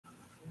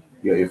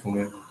You got your phone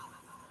in?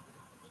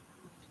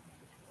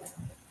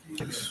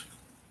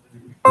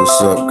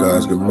 What's up,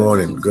 guys? Good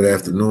morning. Good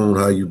afternoon.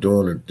 How you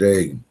doing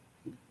today?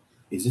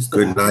 Is this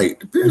good night?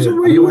 Depends on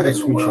where you at.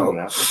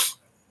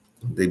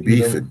 They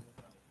beefing.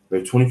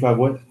 They're 25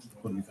 what?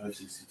 25,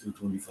 62,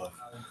 25.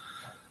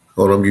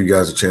 Hold on, give you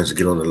guys a chance to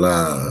get on the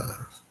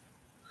live.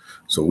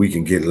 So we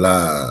can get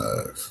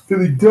live.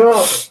 Philly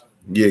dog.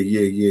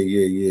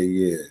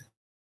 Yeah.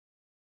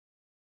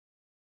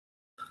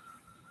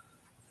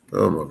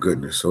 Oh my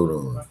goodness. Hold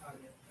on.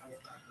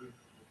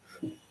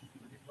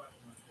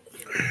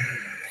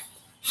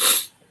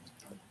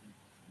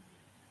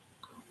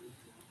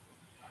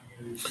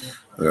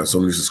 I got so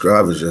many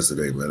subscribers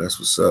yesterday, man. That's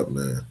what's up,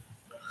 man.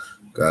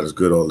 God is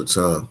good all the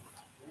time.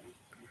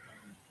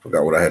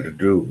 Forgot what I had to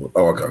do.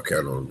 Oh, I got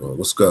cat on.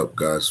 What's up,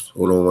 guys?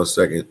 Hold on 1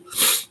 second.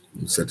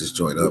 Let me set this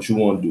joint up. What you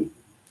want to do?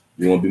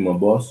 You want to be my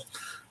boss?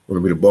 Want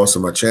to be the boss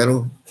of my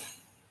channel?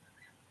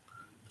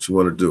 What you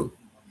want to do?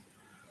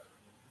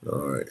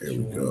 All right, here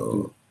we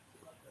go.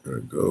 There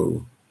we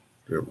go.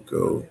 There we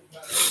go.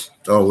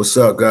 Oh, what's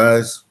up,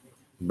 guys?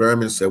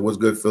 Berman said, what's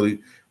good, Philly?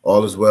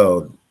 All is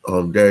well.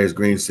 Darius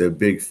Green said,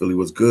 big Philly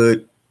was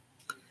good.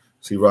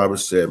 C.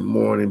 Roberts said,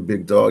 morning,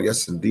 big dog.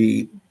 Yes,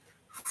 indeed.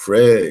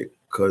 Fred,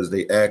 because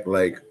they act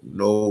like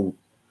no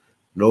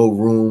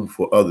room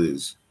for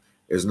others.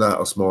 It's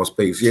not a small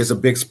space. Yeah, it's a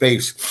big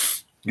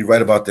space. You're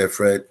right about that,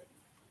 Fred.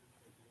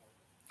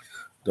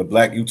 The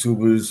black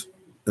YouTubers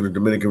in the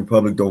Dominican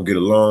Republic don't get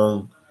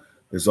along.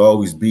 There's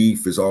always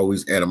beef. There's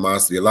always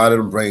animosity. A lot of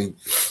them bring,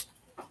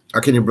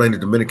 I can't even blame the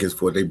Dominicans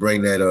for it. They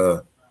bring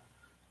that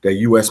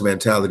U.S.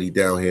 mentality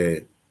down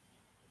here,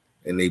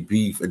 and they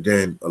beef. And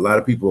then a lot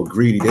of people are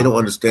greedy. They don't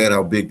understand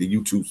how big the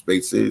YouTube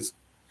space is.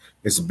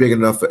 It's big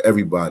enough for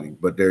everybody,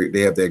 but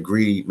they have that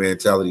greedy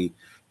mentality.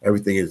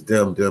 Everything is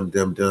them.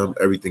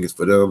 Everything is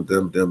for them.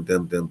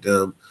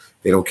 Them.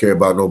 They don't care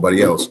about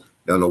nobody else.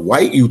 Now, the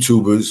white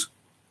YouTubers,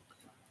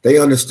 they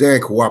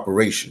understand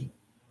cooperation.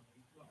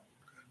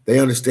 They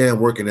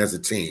understand working as a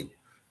team.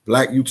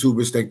 Black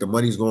YouTubers think the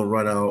money's going to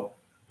run out.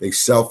 They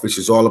selfish.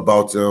 It's all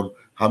about them.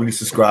 How many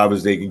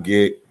subscribers they can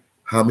get.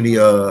 How much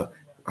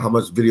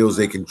videos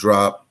they can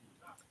drop.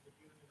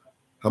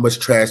 How much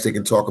trash they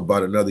can talk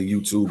about another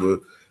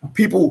YouTuber.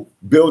 People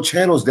build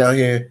channels down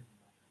here.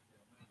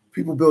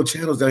 People build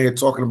channels down here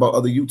talking about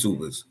other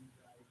YouTubers.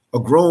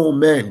 Grown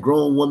men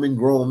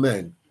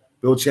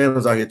build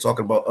channels out here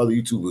talking about other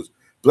YouTubers.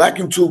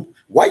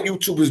 White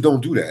YouTubers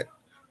don't do that.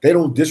 They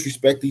don't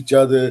disrespect each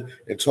other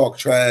and talk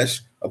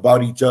trash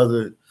about each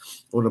other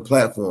on the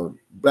platform.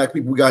 Black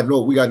people, we got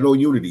no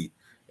unity.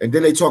 And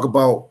then they talk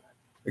about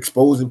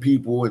exposing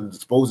people and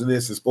exposing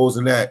this,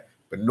 exposing that,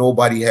 but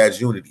nobody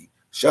has unity.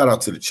 Shout out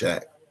to the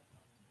chat.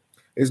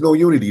 There's no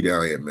unity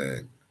down here,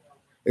 man.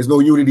 There's no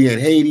unity in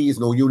Haiti. There's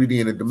no unity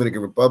in the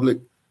Dominican Republic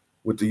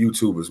with the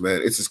YouTubers, man.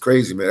 It's just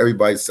crazy, man.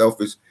 Everybody's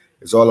selfish.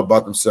 It's all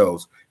about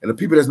themselves. And the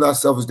people that's not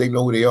selfish, they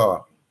know who they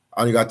are.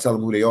 I only got to tell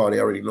them who they are. They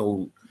already know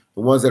who. The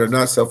ones that are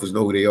not selfish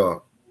know who they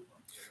are.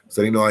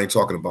 So they know I ain't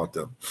talking about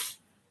them.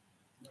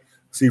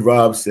 C.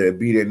 Rob said,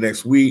 be there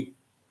next week.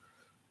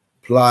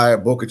 Playa,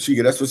 Boca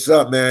Chica. That's what's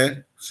up,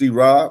 man. C.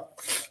 Rob,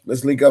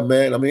 let's link up,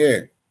 man. I'm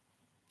here.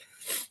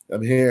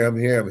 I'm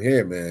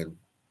here, man.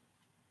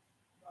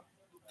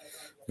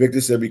 Victor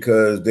said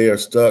because they are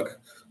stuck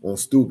on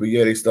stupid.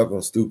 Yeah, they stuck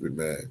on stupid,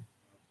 man.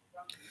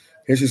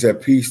 History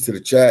said peace to the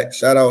chat.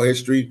 Shout out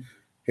History.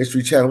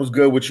 History channel, what's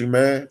good with you,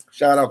 man?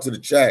 Shout out to the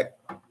chat.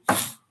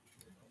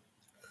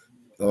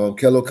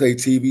 Kello Clay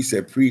TV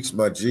said preach,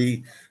 my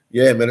G.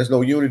 Yeah, man, there's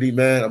no unity,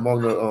 man,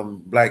 among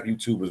the black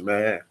YouTubers,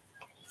 man.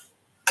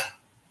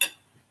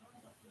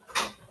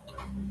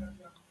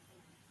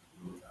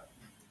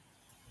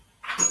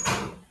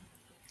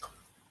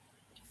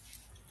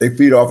 They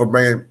feed off of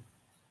bringing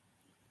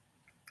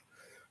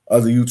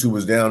other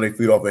YouTubers down. They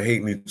feed off of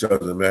hating each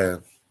other,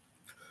 man.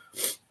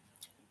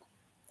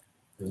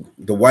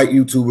 The white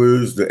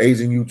YouTubers, the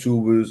Asian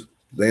YouTubers,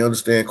 they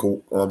understand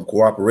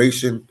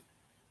cooperation.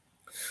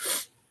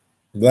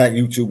 Black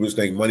YouTubers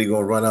think money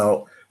gonna run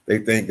out. They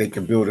think they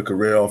can build a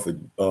career off of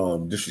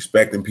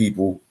disrespecting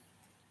people.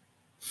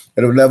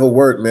 It'll never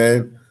work,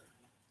 man.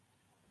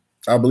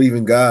 I believe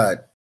in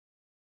God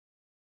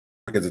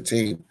as a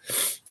team.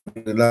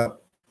 And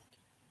not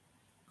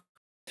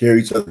tear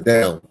each other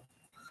down.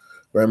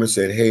 Raymond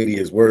said Haiti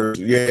is worse.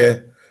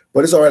 Yeah,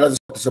 but it's all right. I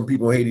just talked to some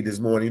people in Haiti this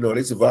morning. You know,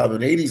 they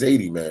surviving. Haiti's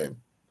Haiti, man.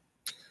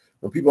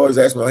 When people always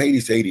ask me,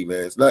 Haiti's Haiti,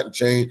 man. It's nothing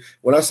changed.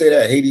 When I say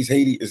that Haiti's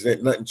Haiti, is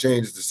that nothing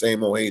changed. It's the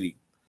same old Haiti.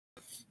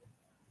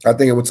 I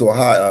think it went to a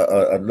high,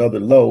 another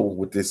low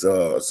with this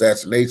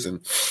assassination.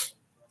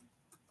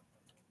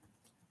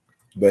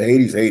 But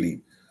Haiti's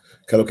Haiti.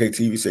 Kello K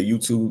TV said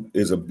YouTube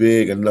is a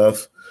big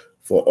enough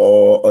for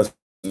all us.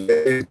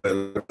 Man.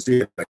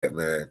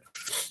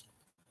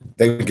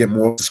 They get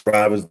more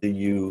subscribers than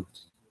you.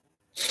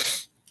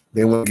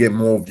 They want to get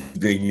more views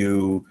than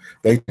you.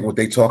 They think what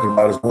they talking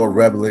about is more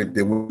relevant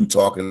than what you're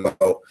talking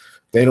about.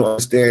 They don't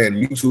understand.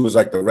 YouTube is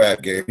like the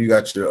rap game. You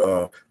got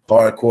your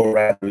hardcore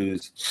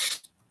rappers.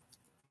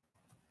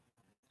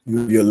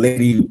 your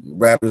lady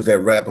rappers that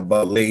rap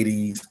about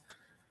ladies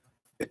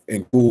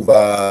and cool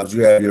vibes.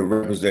 You have your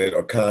rappers that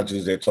are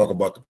conscious, that talk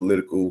about the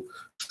political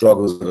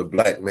struggles of the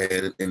black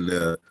man in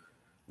the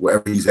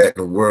wherever he's at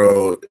in the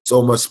world.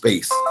 So much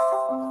space.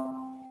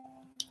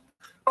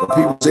 When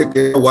people sit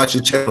there and watch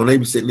your channel, they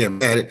be sitting there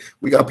mad.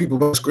 We got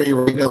people on the screen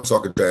right now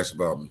talking trash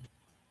about me.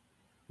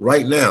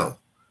 Right now.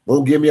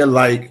 Won't give me a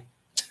like.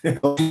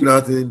 Don't do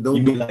nothing. Don't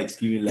give do me likes.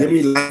 Give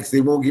me likes.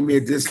 They won't give me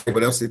a dislike,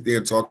 but they'll sit there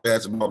and talk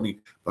trash about me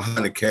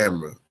behind the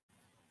camera.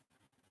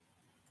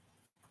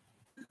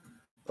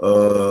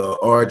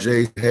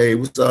 RJ, hey,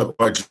 what's up,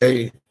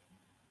 RJ?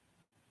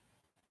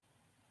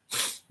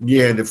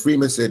 Yeah, and the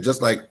Freeman said,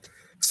 just like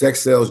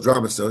sex sells,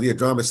 drama sells. Yeah,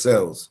 drama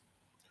sells.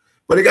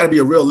 But it got to be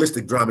a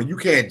realistic drama. You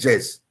can't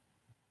just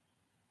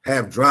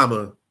have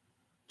drama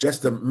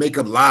just to make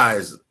up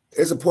lies.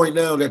 There's a point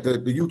now that the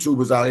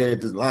YouTubers out here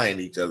just lying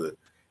to each other.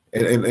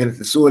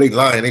 And so they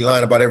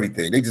lying about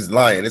everything. They just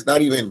lying. It's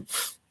not even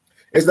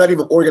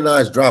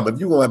organized drama. If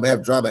you want to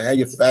have drama, have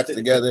your facts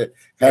together,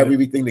 have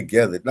everything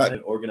together. Not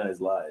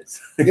organized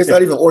lies. It's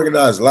not even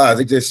organized lies.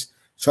 They just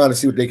trying to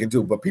see what they can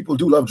do. But people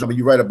do love drama.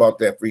 You're right about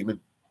that, Freeman.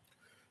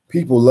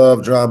 People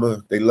love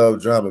drama. They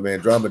love drama, man.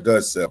 Drama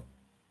does sell.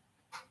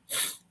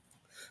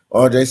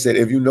 RJ said,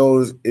 if you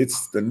notice,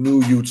 it's the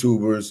new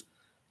YouTubers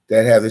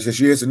that have this.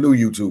 It's the new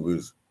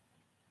YouTubers.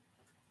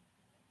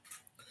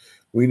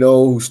 We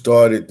know who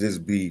started this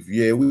beef.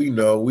 Yeah, we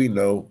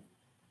know.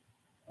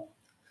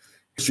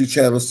 History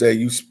Channel said,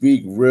 you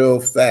speak real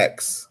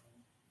facts.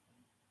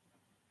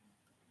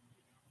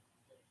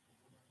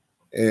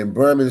 And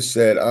Berman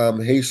said,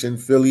 I'm Haitian,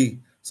 Philly.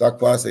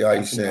 Sakpase, how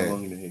you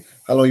saying?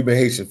 How long you been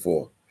Haitian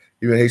for?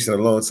 You've been Haitian a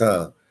long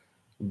time.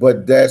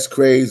 But that's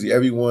crazy.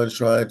 Everyone's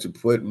trying to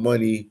put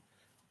money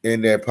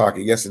in their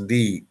pocket. Yes,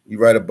 indeed. You're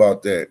right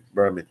about that,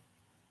 Berman.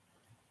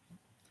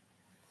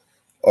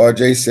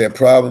 RJ said,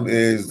 problem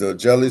is the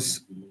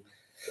jealousy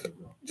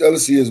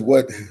is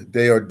what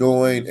they are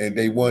doing, and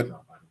they want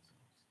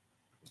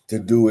to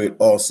do it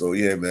also.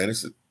 Yeah, man.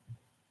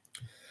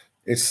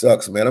 It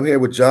sucks, man. I'm here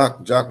with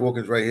Jacques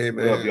Wilkens right here,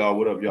 man. What up, y'all?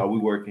 What up, y'all? We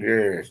working.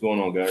 Yeah. What's going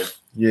on, guys?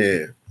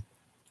 Yeah.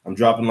 I'm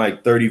dropping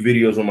like 30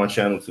 videos on my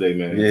channel today,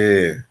 man.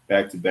 Yeah.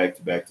 Back to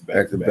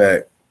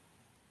back.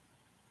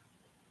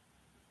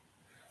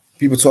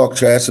 People talk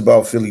trash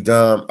about Philly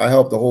Dom. I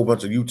helped a whole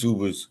bunch of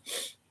YouTubers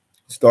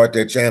start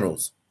their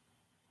channels.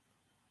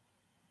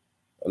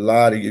 A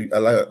lot of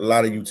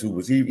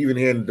YouTubers, even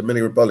here in the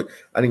Dominican Republic.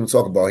 I didn't even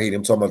talk about Haiti.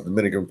 I'm talking about the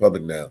Dominican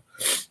Republic now.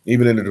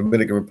 Even in the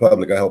Dominican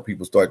Republic, I help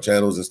people start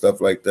channels and stuff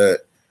like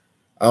that.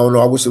 I don't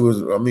know. I wish it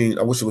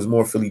was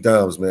more Philly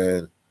Doms,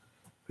 man.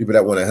 People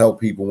that want to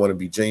help people, want to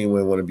be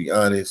genuine, want to be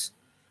honest.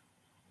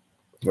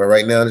 But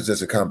right now, it's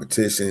just a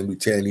competition. We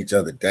tearing each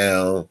other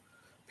down.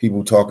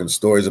 People talking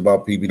stories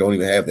about people don't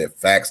even have their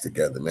facts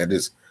together, man.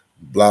 Just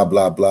blah,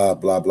 blah, blah,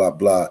 blah, blah,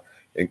 blah.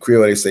 In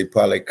Creole, they say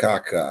pale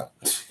caca.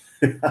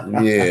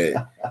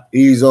 Yeah.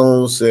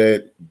 E-Zone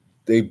said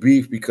they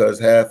beef because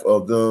half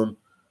of them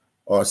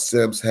are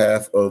simps,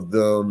 half of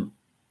them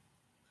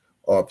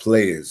are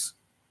players.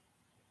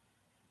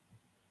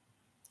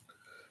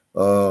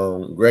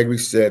 Gregory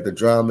said the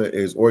drama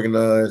is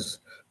organized.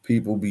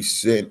 People be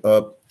sitting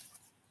up.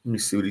 Let me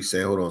see what he's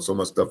saying. Hold on. So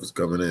much stuff is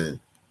coming in.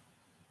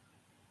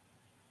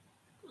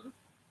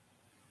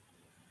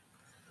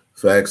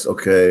 Facts.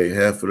 Okay.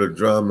 Half of the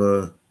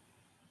drama.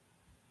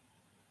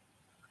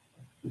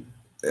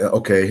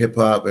 Okay. Hip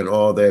hop and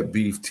all that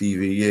beef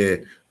TV.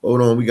 Yeah.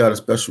 Hold on. We got a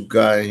special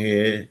guy in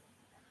here.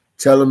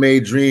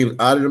 Telemade Dreams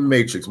out of the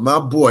Matrix. My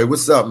boy.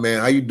 What's up, man?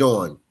 How you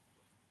doing?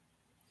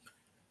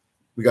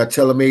 We got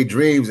Telemade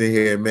Dreams in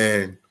here,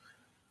 man.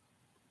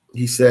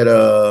 He said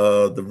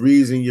the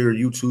reason your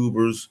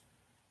YouTubers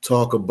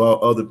talk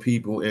about other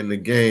people in the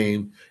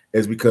game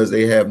is because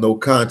they have no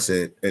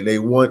content and they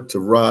want to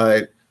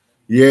ride.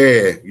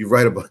 Yeah, you're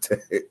right about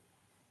that.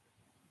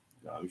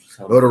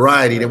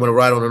 Notoriety. They want to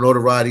ride on the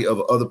notoriety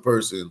of other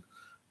person,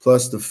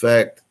 plus the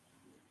fact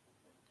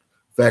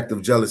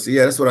of jealousy.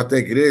 Yeah, that's what I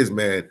think it is,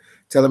 man.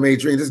 Telemade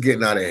Dreams, this is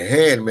getting out of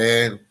hand,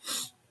 man.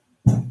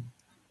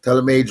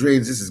 Telemade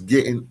Dreams, this is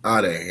getting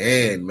out of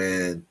hand,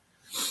 man.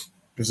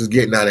 This is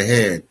getting out of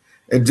hand.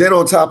 And then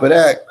on top of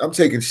that, I'm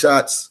taking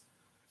shots.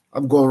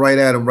 I'm going right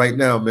at them right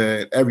now,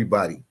 man.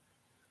 Everybody.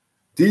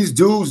 These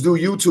dudes do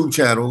YouTube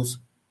channels,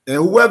 and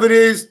whoever it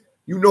is,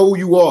 you know who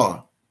you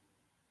are.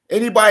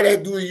 Anybody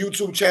that do a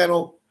YouTube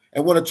channel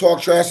and want to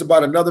talk trash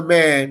about another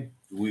man,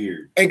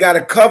 weird, and got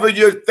to cover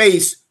your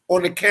face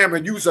on the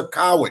camera, you's a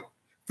coward.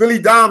 Philly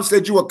Dom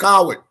said you a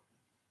coward.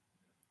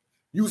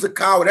 You's a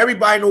coward.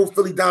 Everybody know who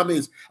Philly Dom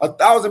is.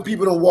 1,000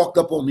 people done walked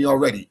up on me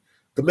already.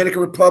 Dominican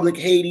Republic,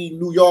 Haiti,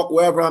 New York,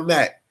 wherever I'm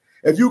at.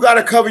 If you got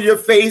to cover your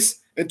face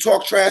and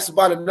talk trash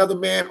about another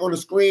man on the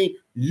screen,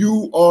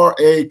 you are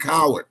a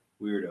coward.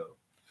 Weirdo.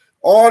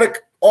 All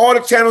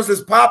the channels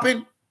that's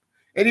popping,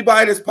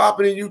 anybody that's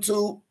popping in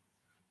YouTube,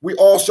 we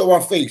all show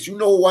our face. You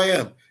know who I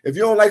am. If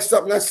you don't like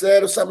something I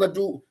said or something I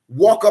do,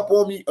 walk up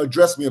on me,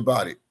 address me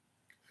about it.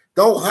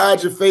 Don't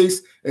hide your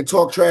face and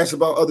talk trash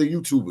about other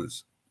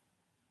YouTubers.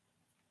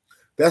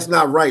 That's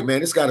not right, man.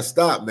 This got to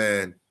stop,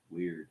 man.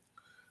 Weird.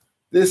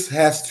 This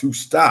has to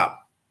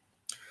stop.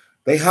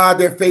 They hide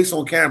their face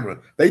on camera.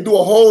 They do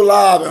a whole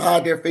live and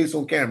hide their face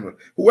on camera.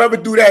 Whoever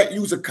do that,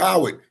 you's a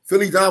coward.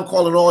 Philly Dom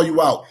calling all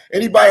you out.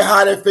 Anybody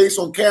hide their face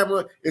on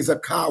camera is a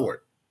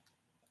coward.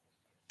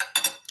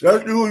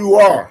 That's who you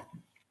are.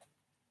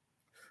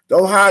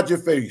 Don't hide your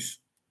face.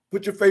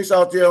 Put your face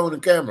out there on the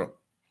camera.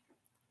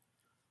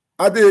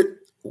 I did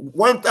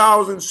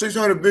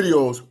 1,600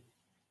 videos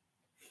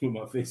with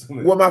my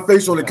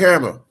face on the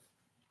camera.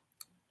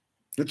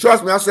 And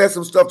trust me, I said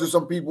some stuff to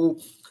some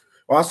people,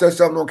 or I said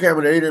something on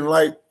camera that they didn't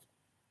like,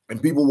 and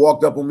people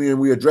walked up on me and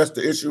we addressed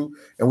the issue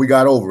and we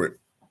got over it.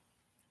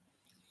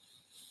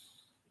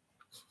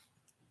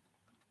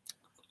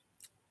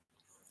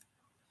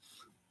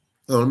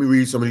 Oh, let me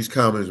read some of these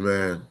comments,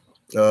 man.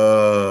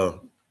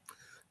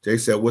 Jay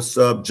said, "What's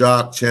up,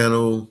 Jock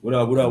Channel? What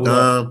up? What up? What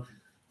up?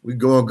 We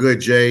going good,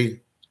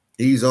 Jay.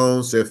 He's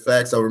on. Said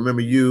facts. I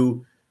remember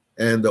you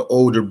and the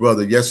older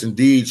brother. Yes,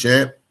 indeed,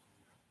 champ.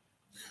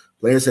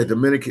 Player said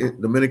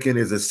Dominican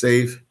is a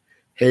safe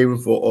haven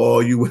for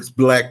all U.S.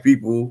 black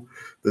people.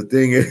 The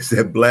thing is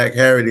that black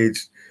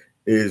heritage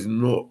is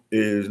not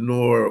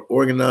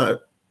organized,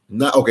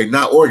 not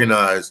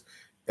organized,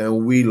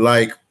 and we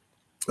like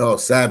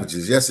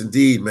savages. Yes,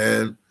 indeed,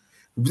 man.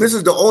 This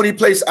is the only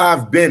place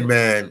I've been,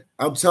 man.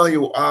 I'm telling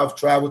you, I've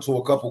traveled to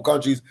a couple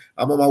countries.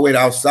 I'm on my way to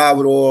El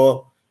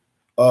Salvador.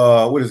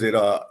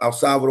 El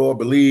Salvador,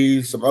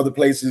 Belize, some other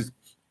places.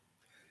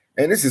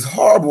 And this is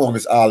horrible on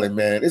this island,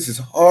 man. This is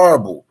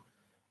horrible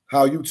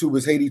how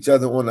YouTubers hate each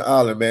other on the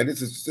island, man.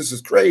 This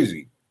is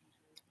crazy.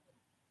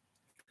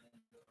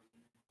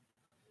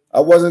 I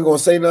wasn't going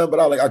to say nothing, but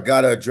I was like, I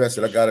got to address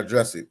it. I got to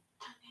address it.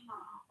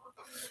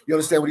 You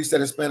understand what he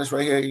said in Spanish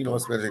right here? You know,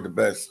 Spanish ain't the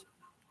best.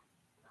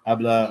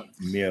 Habla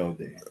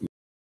mielde.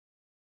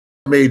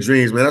 Made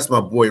dreams, man. That's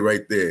my boy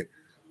right there.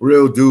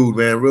 Real dude,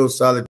 man. Real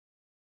solid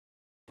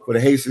for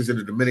the Haitians and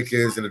the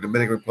Dominicans and the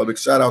Dominican Republic.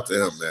 Shout out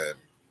to him, man.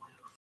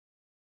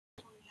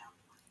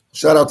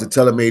 Shout out to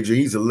Telemajor.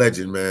 He's a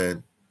legend,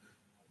 man.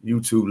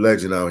 YouTube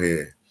legend out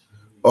here.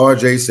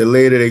 RJ said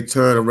later they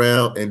turn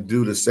around and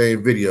do the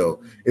same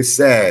video. It's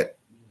sad.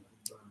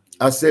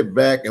 I sit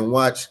back and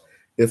watch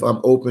if I'm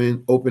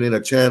opening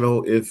a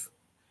channel, if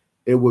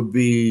it would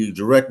be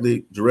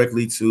directly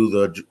to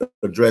the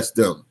address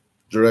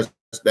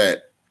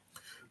that.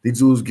 These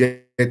dudes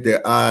get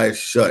their eyes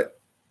shut.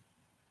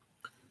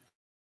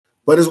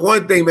 But it's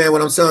one thing, man,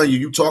 when I'm telling you,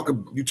 you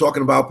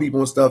talking about people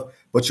and stuff,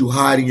 but you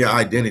hiding your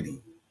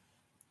identity.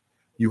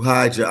 You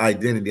hide your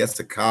identity. That's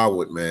a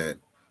coward, man.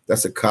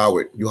 That's a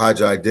coward. You hide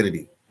your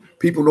identity.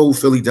 People know who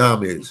Philly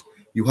Dom is.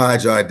 You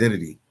hide your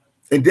identity.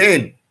 And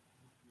then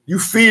you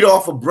feed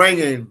off of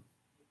bringing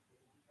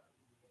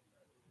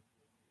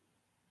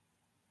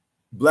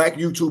black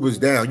YouTubers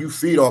down. You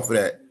feed off of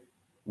that.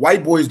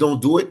 White boys don't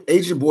do it.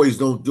 Asian boys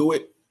don't do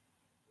it.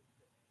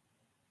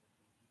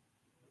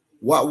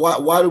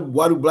 Why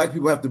do black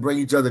people have to bring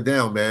each other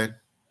down, man?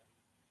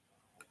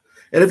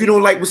 And if you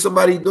don't like what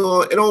somebody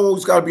doing, it don't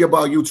always got to be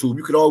about YouTube.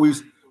 You could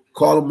always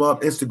call them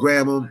up,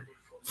 Instagram them,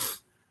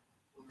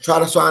 try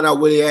to find out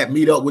where they at,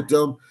 meet up with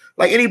them.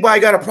 Like anybody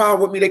got a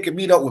problem with me, they can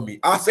meet up with me.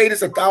 I say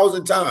this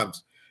 1,000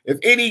 times. If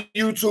any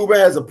YouTuber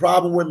has a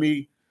problem with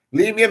me,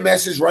 leave me a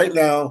message right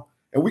now,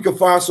 and we can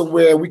find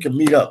somewhere and we can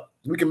meet up.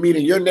 We can meet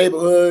in your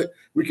neighborhood.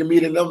 We can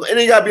meet in them. It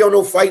ain't got to be on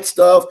no fight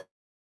stuff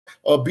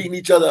or beating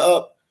each other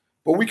up,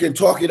 but we can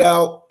talk it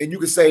out, and you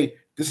can say,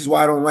 this is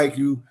why I don't like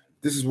you.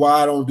 This is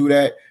why I don't do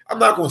that. I'm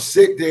not going to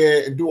sit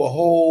there and do a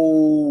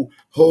whole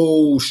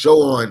show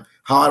on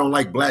how I don't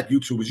like black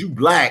YouTubers. You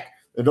black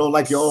and don't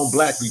like your own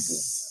black people.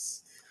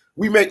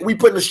 We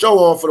putting the show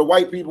on for the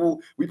white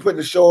people. We putting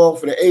the show on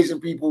for the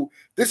Asian people.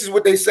 This is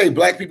what they say.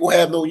 Black people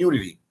have no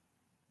unity.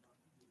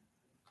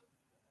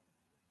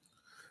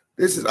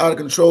 This is out of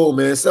control,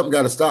 man. Something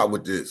got to stop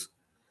with this.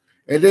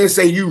 And then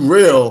say you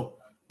real,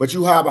 but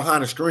you hide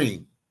behind a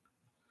screen,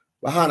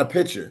 behind a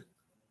picture.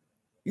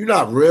 You're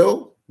not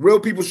real. Real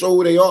people show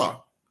who they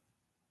are.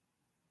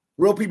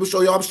 Real people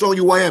show you. I'm showing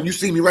you who I am. You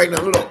see me right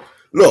now.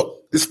 Look.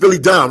 This Philly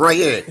Dom right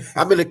here.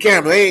 I'm in the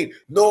camera. Ain't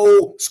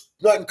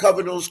nothing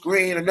covered on the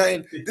screen or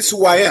nothing. This is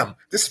who I am.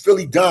 This is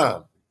Philly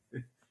Dom.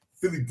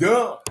 Philly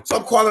Dom. So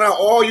I'm calling out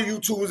all you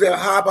YouTubers that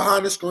hide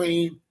behind the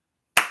screen.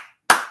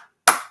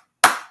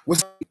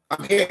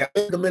 I'm here. I'm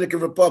in the Dominican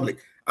Republic.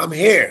 I'm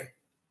here.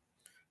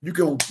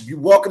 You're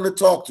welcome to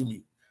talk to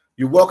me.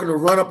 You're welcome to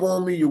run up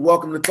on me. You're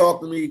welcome to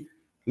talk to me.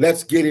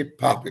 Let's get it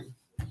popping.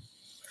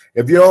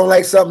 If you don't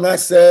like something I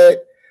said,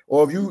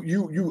 or if you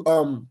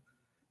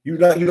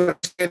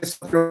understand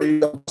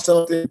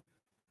something,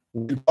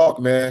 we can talk,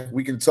 man.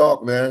 We can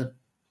talk, man.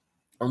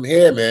 I'm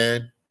here,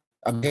 man.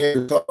 I'm here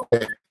to talk,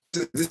 man.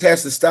 This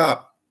has to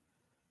stop.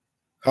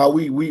 How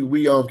we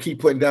keep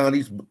putting down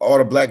all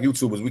the black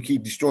YouTubers. We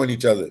keep destroying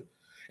each other.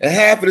 And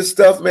half of the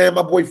stuff, man,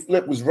 my boy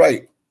Flip was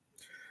right.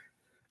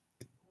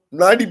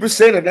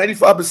 90% or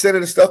 95%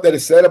 of the stuff that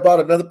is said about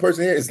another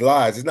person here is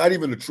lies. It's not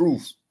even the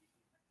truth.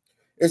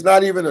 It's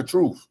not even the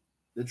truth.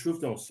 The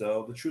truth don't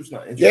sell. The truth's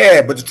not interesting.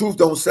 Yeah, but the truth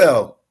don't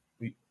sell.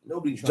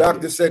 Nobody.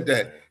 Jacques just said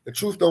that. The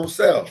truth don't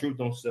sell. The truth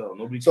don't sell.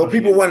 Nobody. So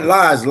people want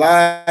lies.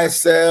 Lies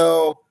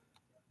sell.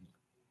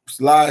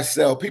 Lies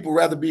sell. People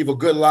rather believe a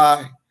good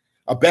lie,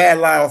 a bad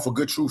lie off a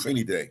good truth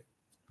any day.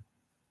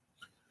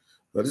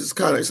 But this is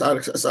kind of it's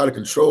out of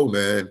control,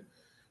 man.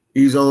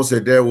 Ezone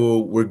said there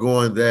we're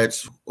going.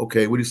 That's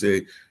okay. What do you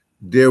say?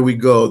 There we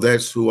go.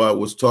 That's who I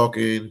was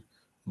talking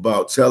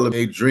about.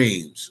 Telemade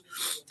Dreams.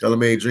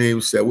 Telemade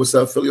Dreams said, "What's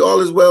up, Philly? All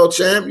is well,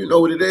 champ. You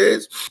know what it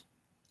is.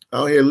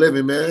 Out here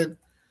living, man."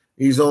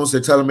 Ezone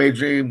said, "Telemade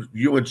Dreams.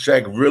 You and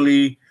Check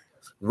really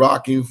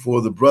rocking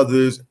for the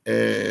brothers."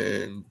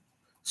 And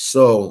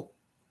so,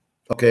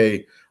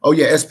 okay. Oh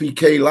yeah,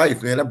 SPK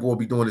Life, man. That boy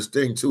be doing his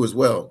thing too as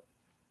well.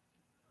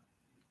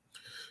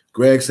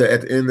 Greg said,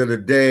 "At the end of the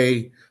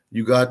day,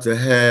 you got to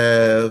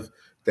have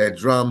that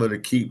drama to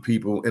keep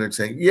people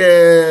entertained."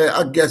 Yeah,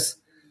 I guess.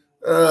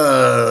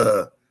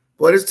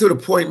 But it's to the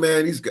point,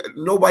 man.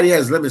 Nobody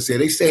has limits here.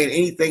 They saying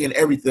anything and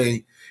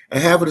everything,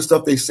 and half of the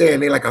stuff they saying,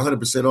 they like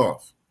 100%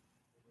 off.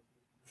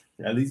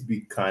 At least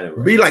be kind of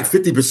right. Be like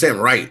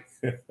 50% right.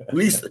 At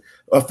least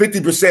a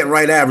 50%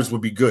 right average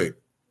would be good.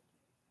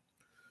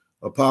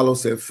 Apollo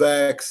said,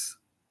 "Facts."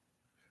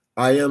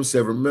 I am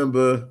said,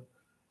 "Remember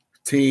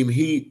Team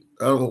Heat."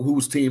 I don't know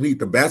who's Team Heat,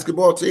 the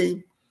basketball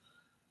team.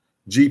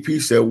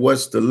 GP said,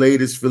 "What's the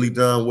latest, Philly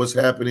Don? What's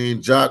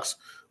happening?" Jacques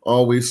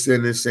always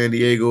sending San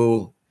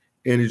Diego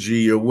energy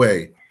your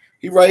way.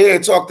 He right here.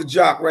 Talk to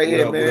Jacques right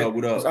here, man.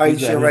 What up? It's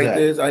Aisha right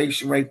there. It's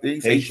Aisha right there.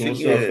 Haitian,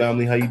 what's up,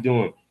 family? How you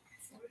doing?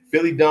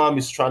 Philly Dom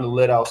is trying to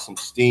let out some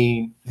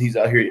steam. He's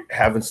out here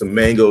having some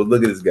mangoes.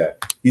 Look at this guy.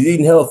 He's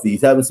eating healthy.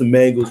 He's having some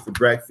mangoes for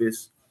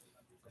breakfast.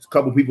 There's a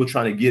couple people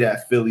trying to get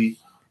at Philly,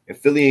 and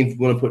Philly ain't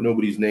going to put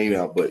nobody's name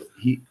out, but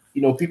he,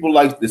 people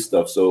like this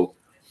stuff, so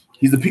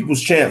he's the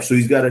people's champ, so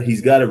he's got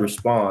to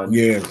respond.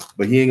 Yeah,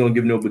 but he ain't gonna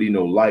give nobody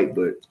no light.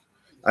 But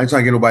I ain't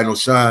trying to get nobody no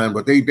shine,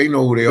 but they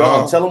know who they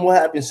are. Tell them what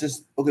happened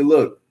since. Okay,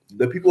 look,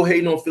 the people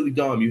hating on Philly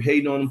Dom, you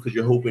hating on him because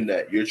you're hoping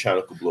that your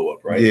channel could blow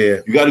up, right? Yeah,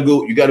 you got to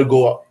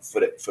go up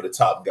for the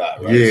top guy,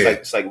 right? Yeah,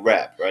 it's like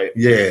rap, right?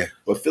 Yeah,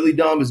 but Philly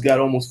Dom has got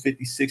almost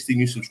 50, 60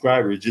 new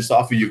subscribers just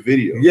off of your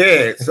video.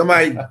 Yeah,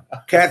 somebody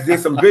cats did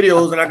some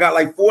videos, and I got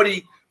like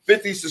 40,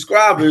 50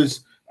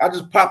 subscribers. I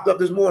just popped up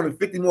this morning.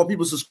 50 more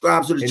people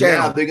subscribe to the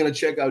channel. Now they're gonna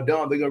check out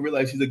Dom. They're gonna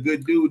realize he's a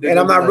good dude. And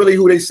I'm not really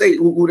who they say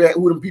who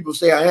them people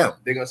say I am.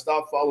 They're gonna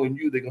stop following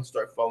you. They're gonna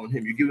start following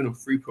him. You're giving them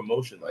free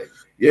promotion, like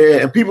yeah.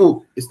 And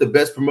people, it's the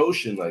best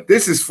promotion. Like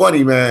this is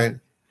funny,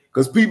 man,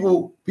 because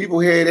people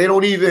here they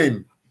don't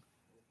even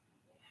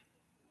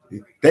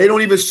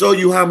show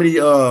you how many. They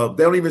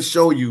don't even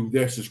show you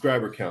their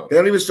subscriber count. They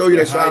don't even show you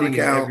their subscriber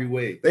count. Every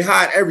way. They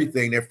hide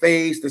everything: their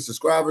face, their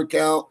subscriber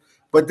count.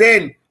 But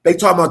then they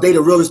talk about they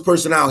the realest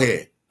person out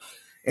here,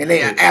 and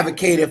they are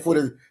advocating for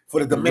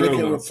the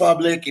Dominican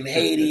Republic and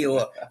Haiti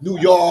or New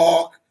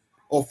York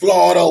or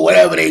Florida or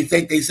whatever they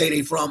think they say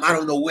they from. I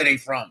don't know where they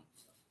from.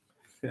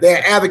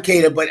 They're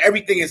advocating, but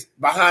everything is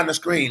behind the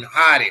screen,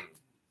 hiding.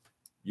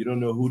 You don't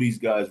know who these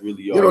guys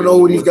really are. You don't know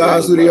who these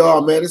guys who they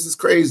are, man. This is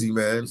crazy,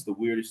 man. It's the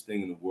weirdest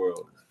thing in the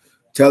world.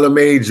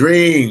 Telemade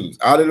Dreams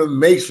out of the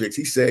Matrix.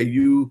 He said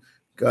you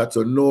got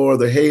to ignore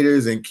the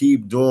haters and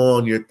keep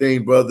doing your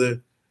thing,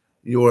 brother.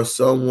 You are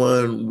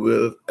someone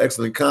with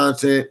excellent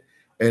content,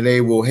 and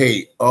they will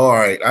hate. All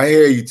right, I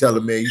hear you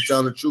telling me. You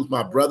telling the truth,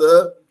 my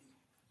brother.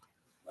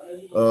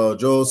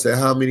 Joel said,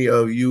 "How many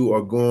of you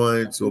are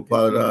going to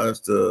apologize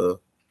to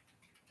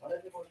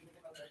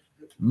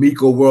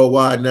Miko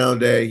Worldwide now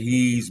that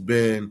he's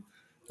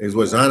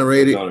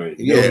exonerated?"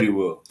 Yeah. Nobody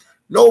will.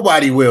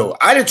 Nobody will.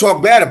 I didn't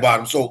talk bad about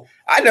him, so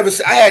I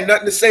had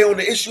nothing to say on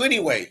the issue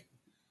anyway.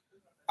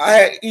 I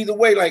had either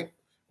way, like.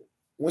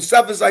 When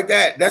stuff is like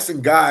that, that's in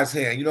God's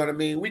hand. You know what I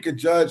mean? We could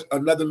judge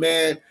another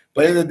man,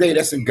 but at the end of the day,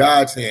 that's in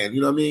God's hand.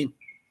 You know what I mean?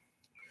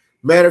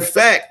 Matter of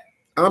fact,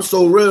 I'm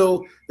so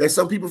real that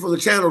some people from the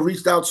channel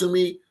reached out to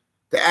me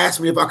to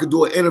ask me if I could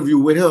do an interview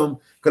with him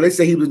because they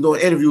say he was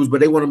doing interviews, but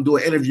they want him to do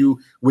an interview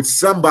with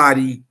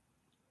somebody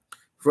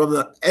from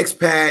the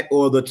expat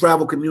or the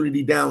travel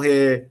community down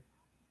here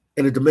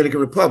in the Dominican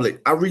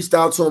Republic. I reached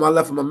out to him. I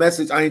left him a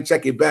message. I ain't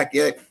check it back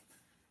yet.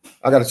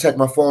 I got to check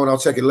my phone. I'll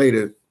check it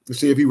later to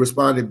see if he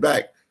responded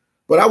back.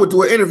 But I would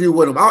do an interview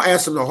with him. I'll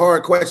ask him the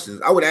hard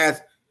questions.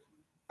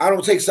 I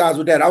don't take sides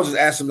with that. I'll just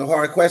ask him the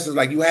hard questions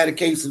like, you had a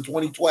case in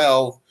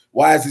 2012.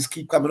 Why does this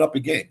keep coming up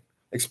again?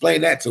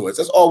 Explain that to us.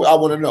 That's all I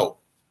want to know.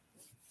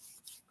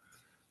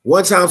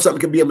 One time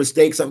something can be a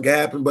mistake, something can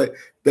happen, but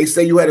they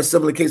say you had a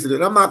similar case to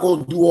that. I'm not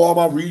going to do all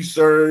my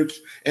research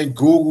and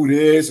Google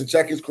this and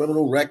check his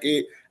criminal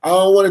record. I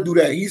don't want to do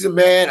that. He's a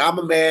man. I'm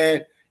a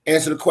man.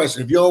 Answer the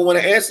question. If you don't want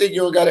to answer it,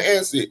 you don't got to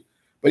answer it.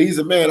 But he's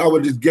a man. I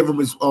would just give him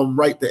his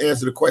right to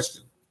answer the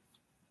question.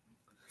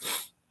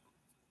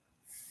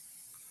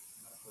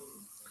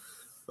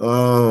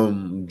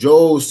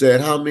 Joel said,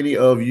 "How many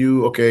of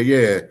you?" Okay,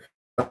 yeah.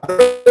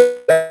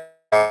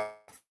 I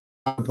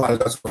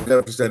apologize for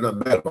never said nothing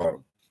bad about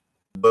him.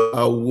 But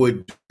I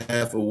would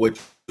have for what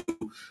you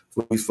do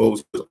for these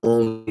folks is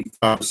only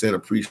 5%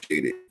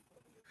 appreciated.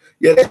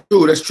 Yeah, that's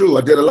true. That's true.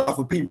 I did a lot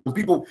for people.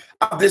 People,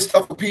 I did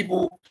stuff for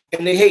people,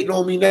 and they hating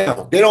on me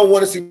now. They don't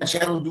want to see my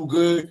channel do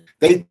good.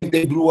 They think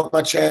they blew up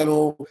my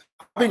channel.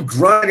 I've been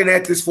grinding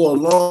at this for a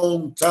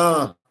long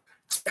time.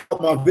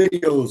 My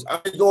videos.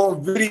 I've been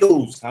doing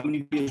videos. How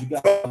many videos you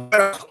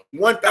got?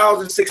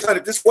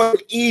 1,600. This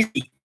wasn't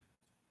easy.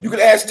 You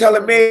could ask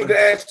Telemed, you could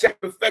ask Check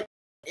Perfect,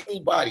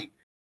 anybody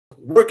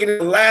working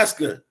in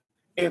Alaska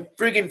in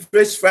friggin'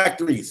 fish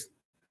factories.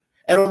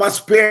 And on my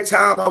spare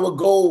time, I would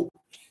go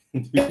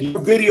a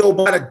video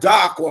by the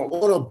dock or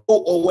on a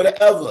boat or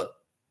whatever.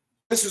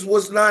 This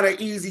was not an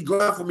easy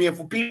grind for me. And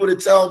for people to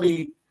tell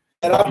me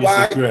that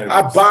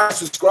I buy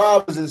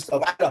subscribers and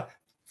stuff. I had a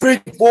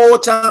freaking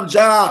full-time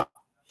job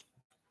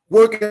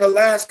working in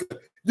Alaska.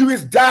 You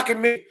just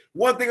document.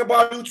 One thing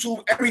about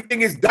YouTube,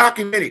 everything is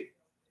documented.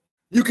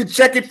 You can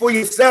check it for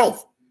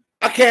yourself.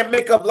 I can't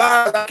make up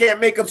lies. I can't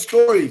make up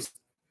stories.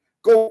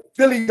 Go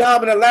Philly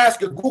Dom in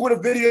Alaska. Google the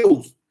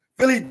videos.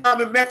 Philly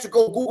Dom in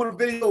Mexico. Google the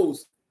videos.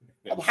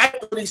 I'm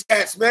hyped on these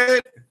stats,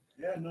 man.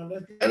 Yeah, no,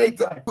 and they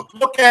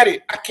look at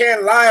it. I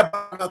can't lie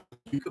about nothing.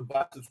 You could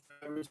buy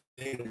subscribers.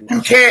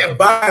 You can't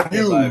buy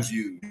views.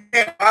 You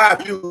can't buy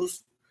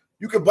views.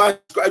 You can buy.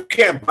 You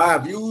can't buy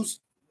views.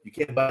 You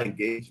can't buy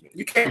engagement.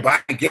 You can't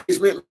buy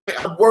engagement.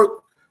 I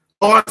worked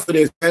hard for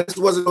this, man. This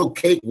wasn't no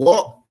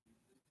cakewalk.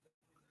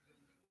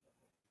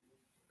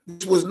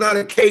 This was not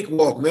a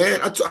cakewalk,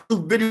 man. I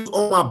do videos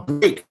on my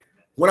break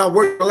when I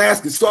worked in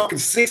Alaska, talking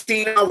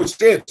 16-hour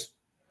shifts.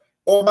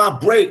 On my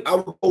break, I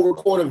would go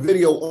record a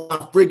video on my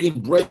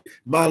freaking break,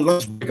 my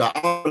lunch break,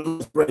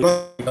 lunch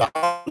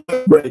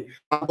break.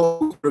 I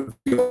go record a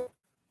video.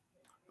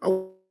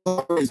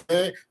 Always,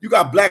 man. You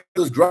got black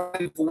girls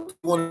driving for what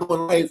you want to do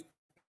in life.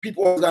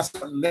 People always got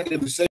something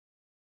negative to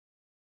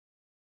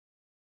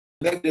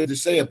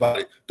say about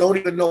it. Don't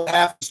even know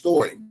half the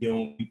story.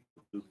 Yeah,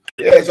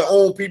 it's your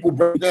own people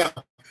break down.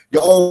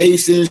 Your own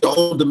Haitians, your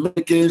own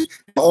Dominicans,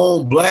 your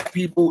own black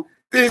people.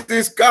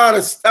 This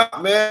gotta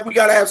stop, man. We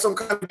gotta have some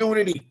kind of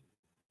unity.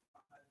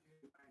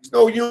 There's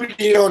no unity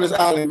here on this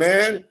island,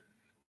 man.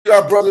 We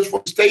got brothers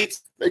from the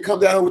States. They come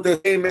down with the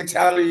same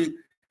mentality,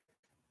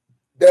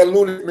 that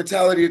lunatic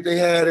mentality that they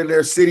had in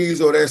their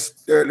cities or their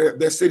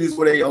cities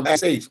where they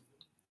States.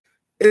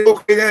 It's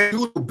okay that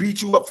dude will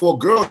beat you up for a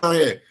girl down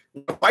here,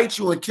 fight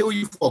you and kill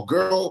you for a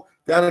girl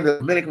down in the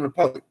Dominican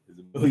Republic.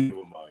 There's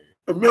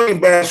a million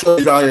bad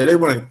shows out here. They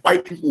want to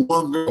fight people,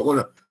 one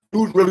girl.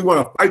 Dudes really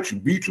want to fight you,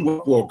 beat you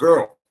up for a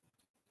girl.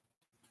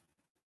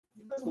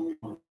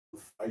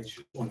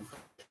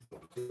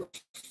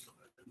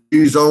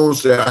 These own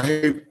said, I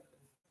hate.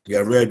 Yeah,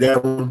 I read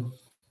that one.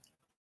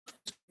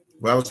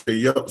 Well, I would say,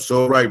 yep,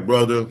 so right,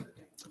 brother.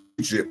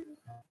 Shit.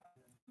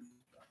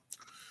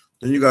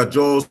 Then you got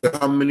Joel said,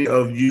 how many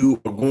of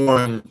you are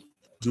going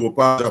to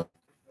apologize?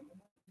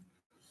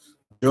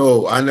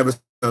 Yo, I never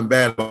said something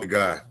bad about the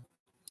guy.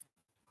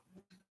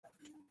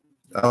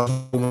 I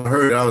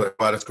heard it, I was like,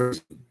 wow, that's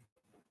crazy.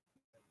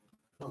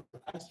 No,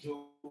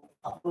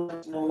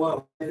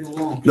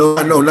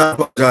 I know, not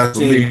apologize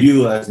for me.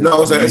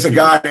 No, it's a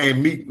guy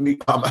named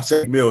Meek. I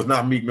said Mills,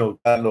 not Meek Mills.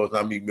 I know it's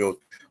not Meek Mills.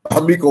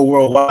 Miko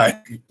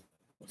Worldwide.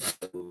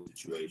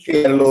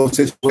 He had a little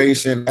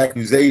situation,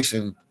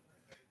 accusation,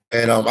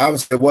 and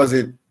obviously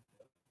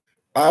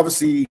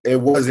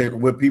it wasn't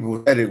what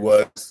people said it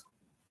was,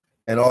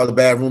 and all the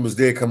bad rumors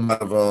did come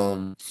out of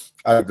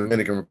the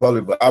Dominican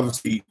Republic, but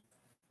obviously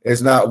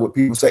it's not what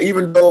people say,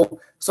 even though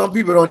some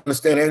people don't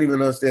understand, they don't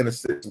even understand the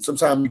system.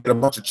 Sometimes you get a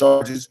bunch of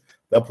charges,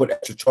 they'll put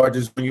extra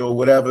charges on you or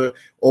whatever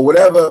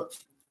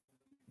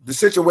the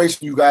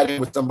situation you got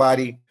in with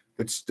somebody,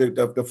 the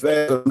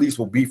Fed at least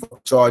will beef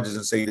up charges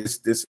and say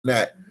this, and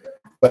that.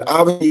 But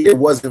obviously it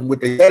wasn't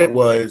what they said it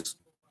was,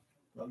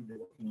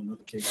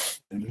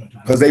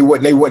 because they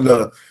wouldn't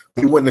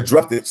have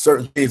dropped it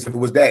certain things if it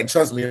was that. And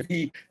trust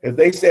me, if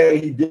they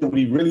said he did what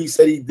he really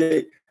said he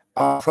did,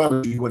 I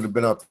promise you he wouldn't have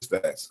been out this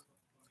fast.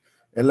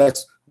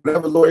 Unless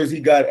whatever lawyers he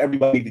got,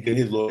 everybody need to get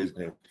his lawyers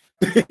name.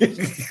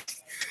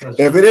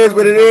 If it is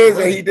what it is,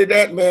 and he did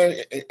that, man,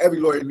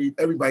 everybody need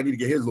to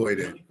get his lawyer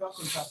name.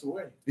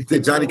 He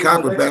said Johnny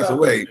Cochran passed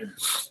away.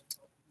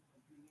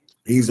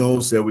 He's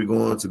on said we're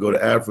going to go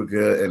to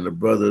Africa, and the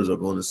brothers are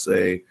going to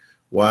say,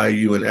 "Why are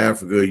you in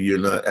Africa? You're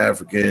not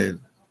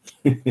African."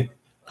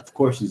 Of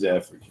course, he's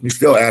African. He's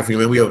still African,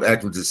 man. We have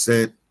African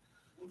descent.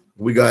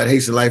 We got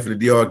Haitian life in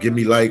the DR. Give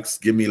me likes.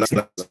 Give me likes.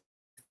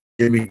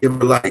 Give me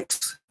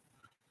likes.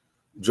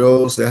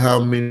 Joe said, how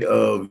many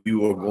of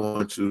you are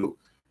going to?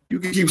 You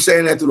can keep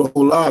saying that through the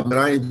whole life, man.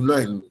 I ain't do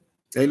nothing.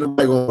 Ain't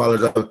nobody gonna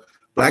apologize.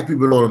 Black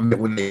people don't admit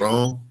when they're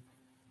wrong.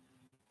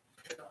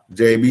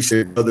 JB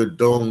said, brother,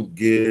 don't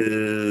get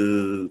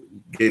in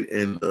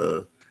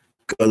the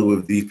gutter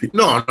with these people.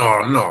 No.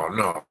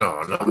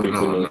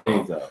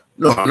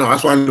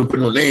 That's why I didn't put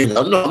no names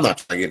up. No, I'm not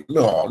trying to get,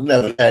 no,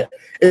 never that.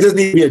 It just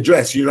needs to be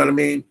addressed, you know what I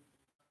mean?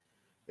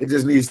 It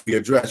just needs to be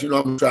addressed. You know,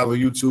 I'm gonna travel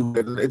YouTube,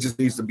 and it just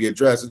needs to be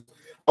addressed.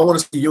 I want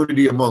to see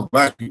unity among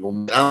black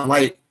people.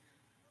 I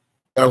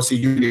don't see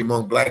unity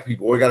among black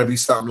people. Or it got to be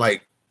something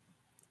like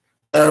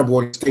terrible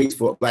in the States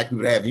for black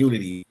people to have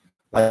unity.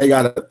 Like they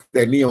got to put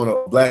that knee on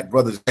a black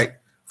brother's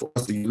neck for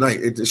us to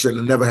unite. It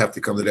shouldn't never have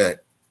to come to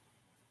that.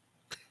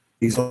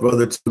 He's a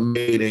brother to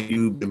me, and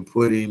you've been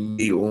putting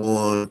me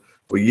on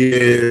for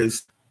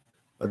years.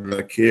 I do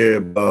not care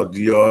about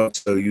DR,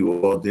 so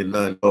you all did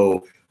not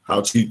know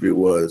how cheap it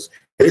was.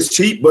 It's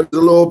cheap, but it's a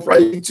little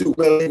pricey too,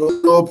 man. It's a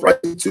little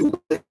pricey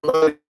too.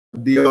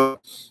 DR.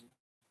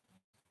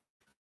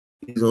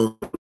 He's on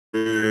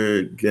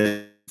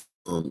game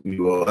from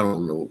you all. I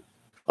don't know.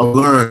 I'll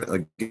learn a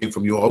game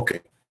from you all.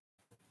 Okay.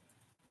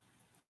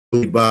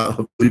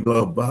 Bob.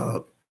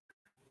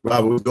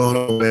 Bob, what's going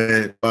on,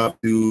 man?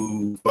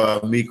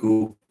 Bob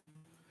Miko.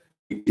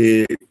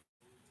 Yeah,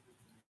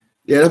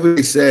 that's what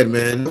he said,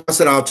 man. I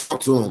said I'll talk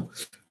to him.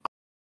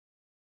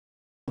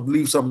 I'll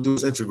leave something to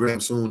his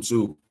Instagram soon,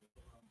 too.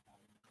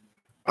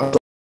 I'll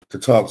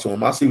talk to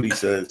him. I'll see what he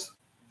says.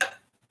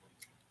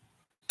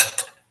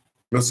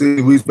 Let's see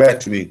if he's back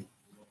to me.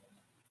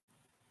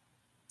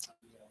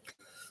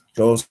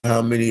 Shows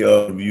how many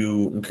of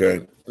you,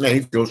 okay. Man,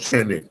 he's still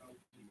standing.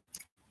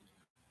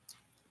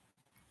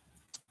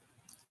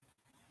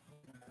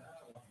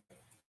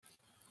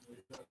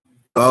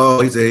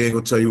 Oh, he said he ain't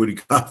gonna tell you what he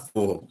got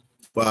for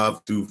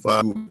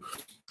 525.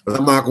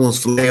 I'm not gonna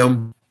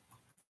slam.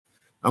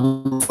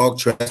 I'm gonna talk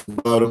trash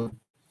about him.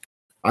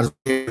 I just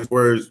hear his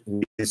words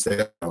when he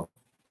said, I'll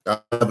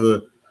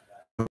never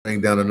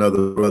bring down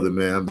another brother,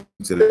 man. I'm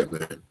into that,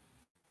 man.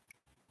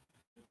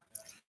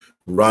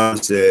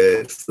 Rob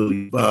said,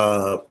 Philly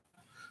Bob.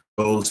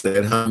 Cole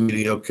said, how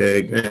many?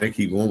 Okay, man, I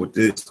keep going with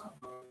this.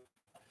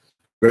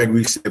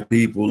 Gregory said,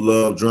 people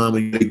love drama.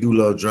 They do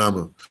love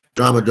drama.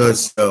 Drama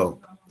does sell.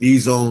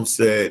 E-Zone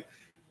said,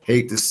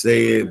 hate to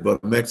say it,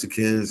 but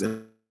Mexicans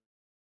and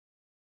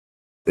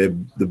the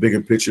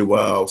bigger picture,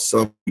 while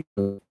some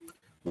people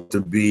want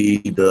to be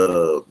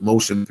the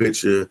motion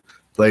picture,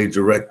 play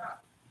direct,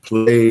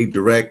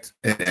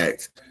 and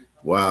act.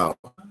 Wow.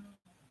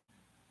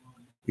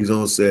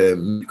 E-Zone said,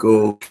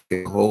 Miko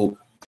can hope.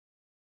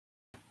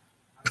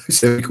 He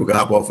said Miko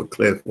got hop off a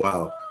cliff.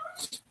 Wow.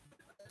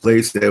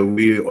 Play said,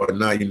 we are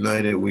not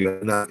united. We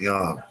are not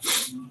young.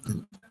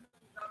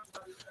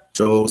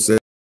 Joe said,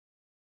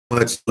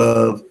 much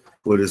love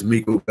for this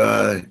Miko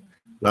guy.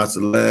 Lots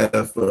of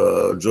laugh.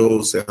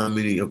 Joel said, how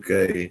many?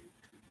 Okay.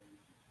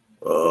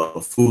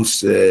 Fu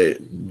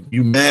said,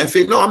 you mad?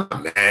 No, I'm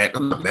not mad.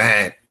 I'm not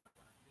mad.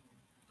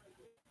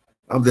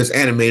 I'm just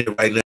animated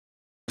right now.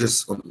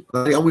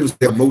 I'm even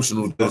say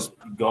emotional. Just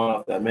going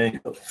off that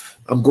mango.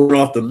 I'm going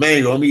off the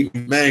mango. I'm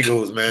eating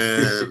mangoes,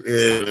 man.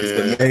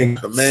 Yeah, man.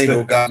 The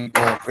mango got me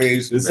going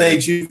crazy. This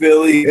ain't you,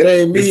 Philly. It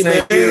ain't me,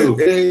 man. You.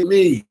 It ain't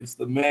me. It's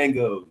the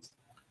mangoes.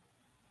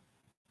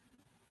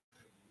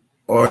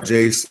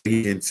 RJ,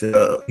 he can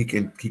tell he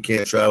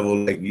can't travel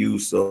like you,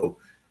 so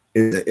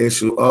it's an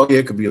issue. Oh yeah,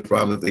 it could be a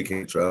problem if they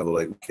can't travel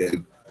like we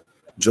can.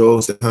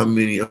 Joe said, how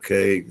many?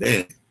 Okay,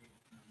 damn.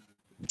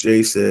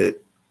 Jay said,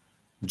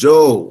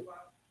 Joe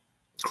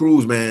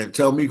Cruz, man,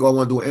 tell Miko I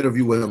want to do an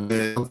interview with him,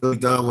 man. I'm Philly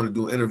Don, want to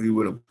do an interview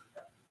with him.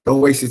 Don't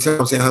waste your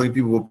time saying how many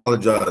people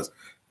apologize.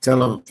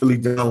 Tell him Philly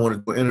Don want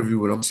to do an interview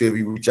with him. See if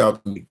he reach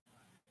out to me.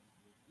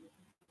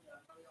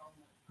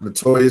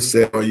 Latoya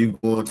said, are you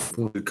going to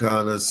Punta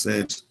Cana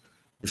since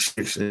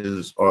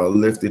restrictions are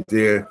lifted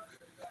there?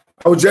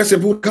 I was just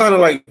in Punta Cana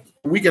like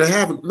a week and a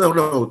half.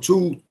 No,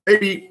 2,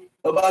 maybe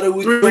about a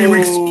week, 3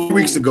 weeks, 3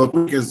 weeks ago,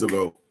 3 weekends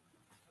ago.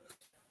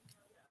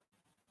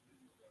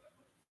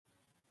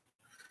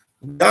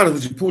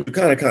 Honestly, Punta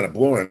Cana kind of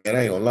boring, man.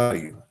 I ain't gonna lie to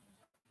you.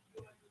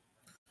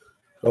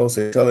 Don't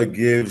say Teller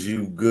gives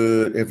you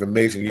good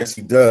information. Yes,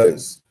 he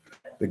does.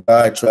 The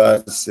guy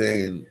tries to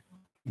send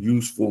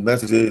useful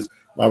messages.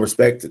 My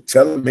respect to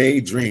Teller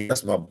Made Dream.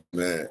 That's my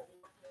man.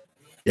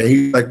 Yeah,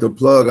 he's like the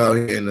plug out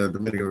here in the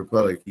Dominican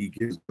Republic. He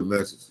gives the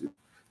messages.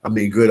 I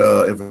mean,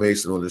 good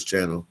information on this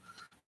channel.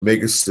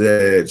 Jamaica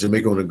said,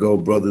 Jamaica on the go,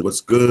 brother. What's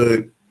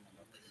good?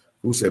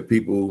 Who said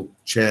people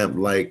champ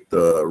like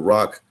the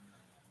Rock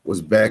was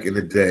back in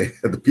the day?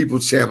 The people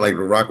champ like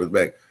the Rock was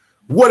back.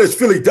 What is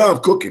Philly Dom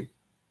cooking?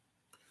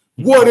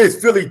 What is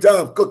Philly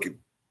Dom cooking?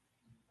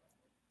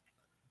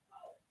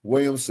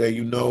 Williams say,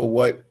 you know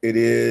what it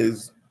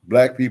is?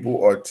 Black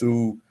people are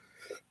too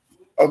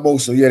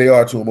emotional. Yeah, they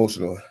are too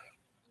emotional.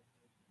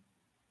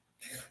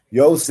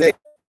 Yo, say,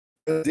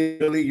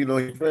 you know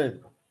your friend.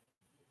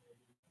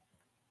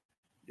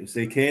 You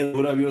say, Kayla,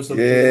 what up? You what's up?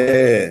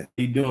 Yeah. How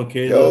you doing,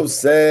 Kayla? Yo,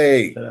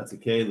 say. Shout out to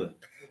Kayla.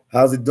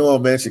 How's it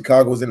doing, man?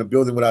 Chicago's in the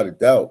building without a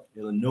doubt.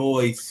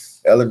 Illinois.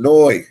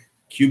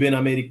 Cuban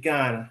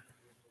Americana.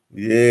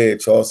 Yeah,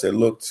 Charles said,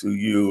 look to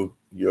you,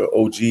 your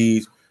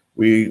OGs.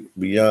 We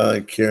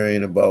beyond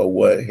caring about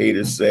what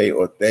haters say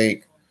or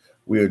think.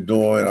 We are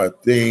doing our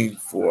thing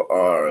for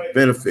our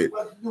benefit.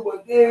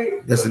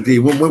 Yes, indeed.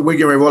 When we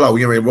getting ready to roll out?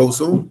 We getting ready to roll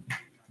soon?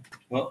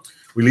 Well,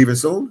 we leaving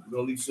soon? We're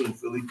going to leave soon,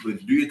 Philly.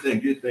 But do your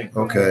thing.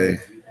 Okay.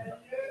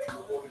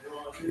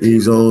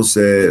 E-Zone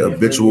said,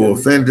 habitual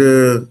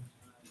offender.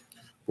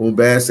 Boom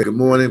Bass said, good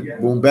morning.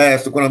 Boom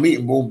Bass. Look what I'm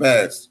eating, Boom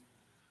Bass.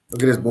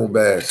 Look at this, Boom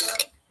Bass.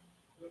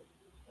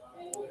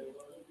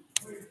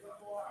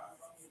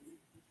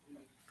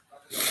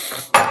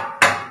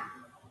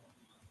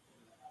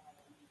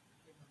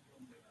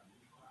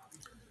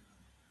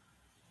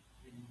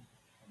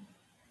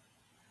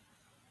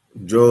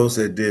 Joel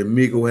said, did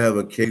Miko have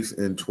a case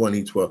in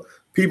 2012?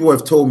 People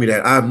have told me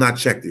that. I have not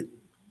checked it.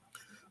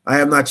 I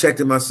have not checked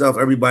it myself.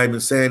 Everybody been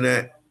saying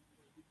that.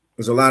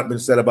 There's a lot been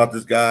said about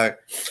this guy.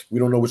 We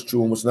don't know what's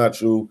true and what's not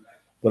true.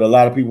 But a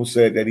lot of people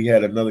said that he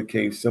had another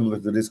case similar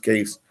to this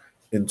case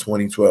in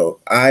 2012.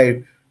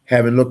 I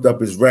haven't looked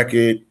up his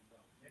record.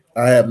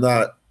 I have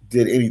not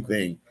did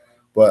anything.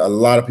 But a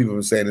lot of people have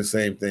been saying the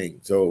same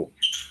thing. So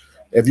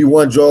if you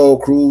want Joel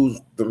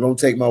Cruz, don't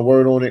take my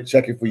word on it.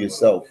 Check it for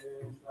yourself.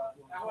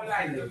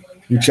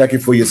 You check it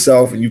for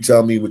yourself and you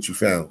tell me what you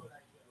found.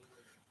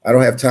 I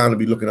don't have time to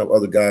be looking up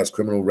other guys'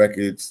 criminal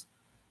records,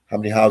 how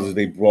many houses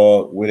they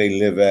bought, where they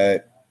live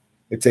at.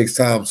 It takes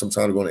time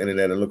sometimes to go on the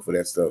internet and look for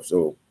that stuff.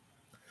 So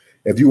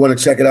if you want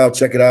to check it out,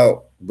 check it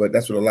out. But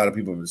that's what a lot of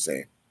people have been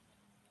saying.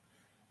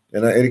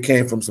 And it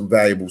came from some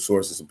valuable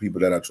sources, some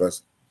people that I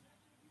trust.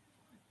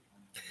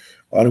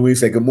 Arlen Wayne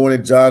said, good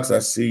morning, Jocks. I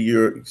see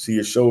your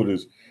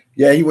shoulders.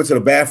 Yeah, he went to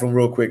the bathroom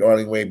real quick,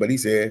 Arlen Wayne, but he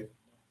said,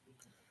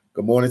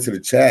 good morning to the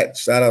chat.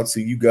 Shout out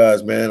to you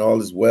guys, man. All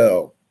is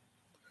well.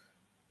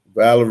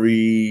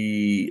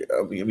 Valerie,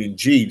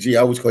 G,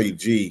 I always call you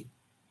G.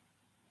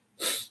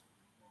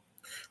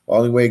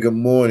 Arlen Wayne, good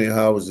morning.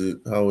 How was it?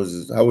 How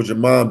was your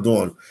mom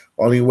doing?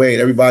 Arlen Wayne,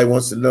 everybody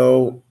wants to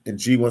know, and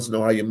G wants to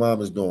know how your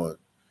mom is doing.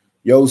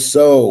 Yo,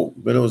 so,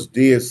 buenos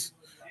dias,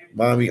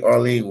 mommy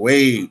Arlene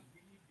Wade.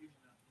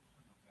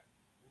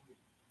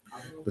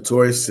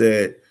 Victoria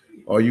said,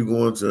 are you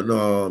going to,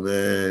 no,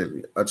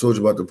 man, I told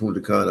you about the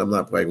Punta Cana. I'm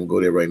not probably going to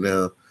go there right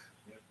now.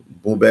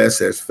 Bombast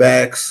says,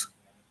 facts.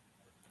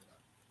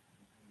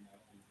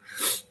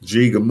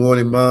 G, good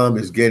morning, mom.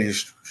 Is getting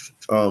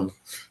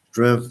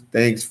strength.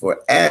 Thanks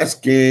for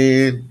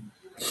asking.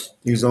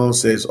 His own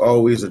says,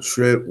 always a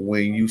trip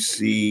when you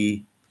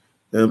see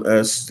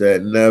MS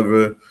that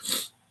never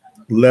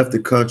left the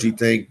country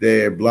think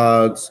they're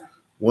blogs.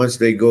 Once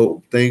they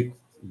go, think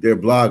they're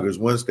bloggers.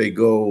 Once they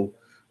go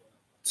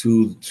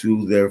to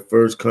their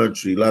first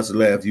country, lots of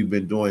laughs. You've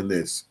been doing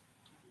this.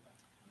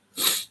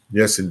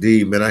 Yes,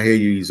 indeed, man. I hear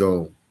you, his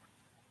own.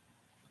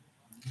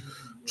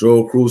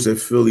 Joel Cruz at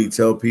Philly,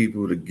 tell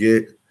people to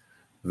get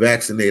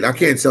vaccinated. I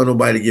can't tell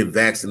nobody to get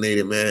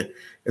vaccinated, man.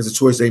 It's a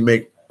choice they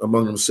make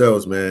among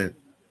themselves, man.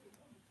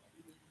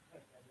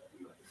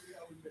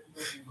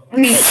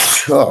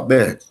 Oh,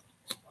 man.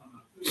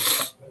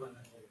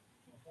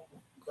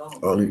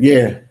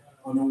 Yeah.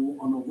 On a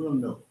real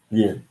note.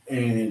 Yeah.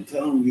 And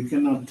tell them you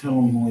cannot tell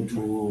them when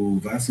to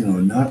vaccinate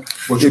or not.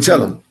 But you tell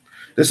them.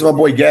 This is my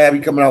boy Gab. He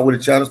coming out with a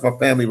challenge. My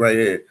family right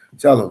here.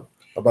 Tell them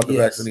about the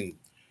vaccine.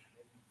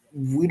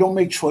 We don't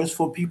make choice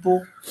for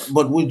people,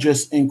 but we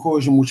just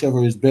encourage them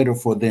whichever is better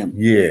for them.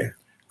 Yeah.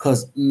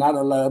 Because not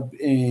a lot,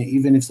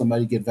 even if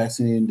somebody get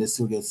vaccinated, they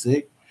still get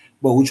sick.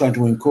 But we try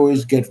to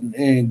encourage, get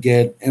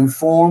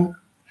informed,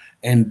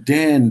 and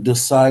then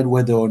decide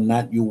whether or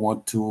not you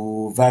want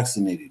to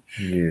vaccinate it.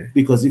 Yeah.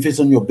 Because if it's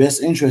on your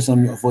best interest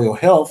for your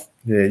health,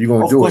 yeah, you're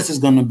gonna do it. Of course, it's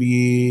gonna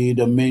be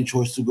the main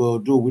choice to go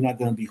do. We're not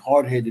gonna be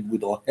hard-headed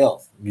with our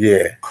health.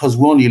 Yeah. Because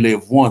we only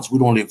live once. We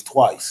don't live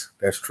twice.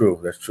 That's true.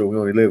 That's true. We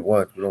only live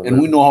once.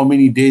 We know how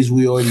many days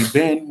we already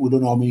been. We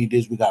don't know how many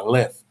days we got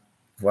left.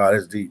 Wow,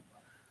 that's deep.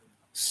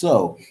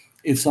 So,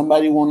 if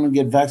somebody want to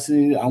get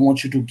vaccinated, I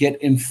want you to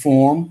get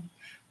informed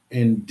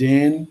and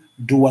then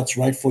do what's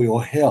right for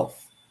your health.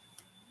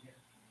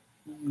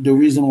 The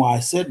reason why I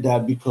said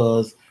that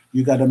because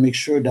you got to make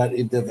sure that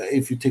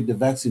if you take the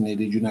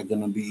vaccinated, you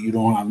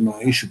don't have no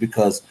issue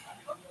because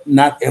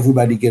not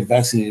everybody get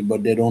vaccinated,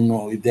 but they don't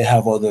know if they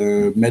have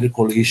other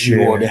medical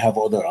issue or they have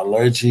other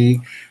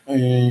allergy,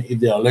 and if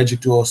they're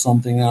allergic to or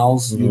something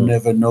else, you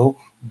never know.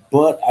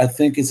 But I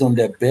think it's on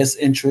their best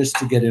interest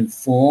to get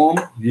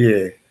informed.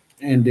 Yeah.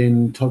 And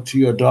then talk to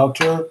your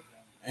doctor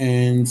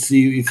and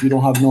see if you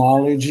don't have no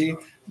allergy,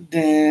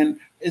 then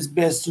it's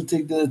best to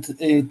take the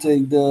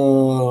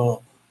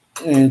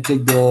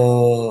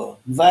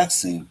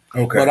vaccine.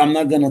 Okay. But I'm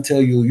not gonna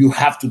tell you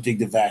have to take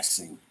the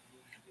vaccine.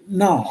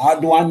 No, how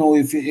do I know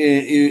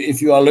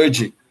if you're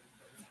allergic?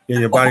 Yeah,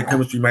 your body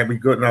chemistry might be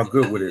good, not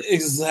good with it.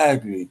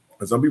 Exactly.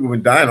 And some people have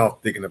been dying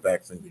off taking the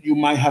vaccine. You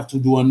might have to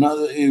do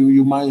another.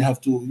 You might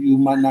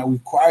not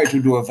require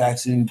to do a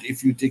vaccine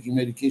if you're taking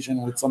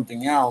medication with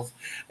something else,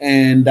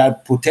 and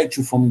that protects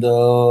you from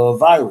the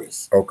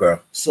virus. Okay.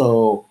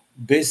 So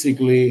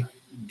basically,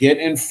 get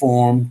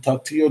informed,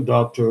 talk to your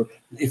doctor.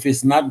 If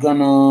it's not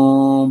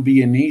gonna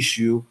be an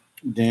issue,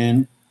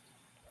 then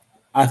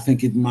I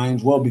think it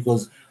minds well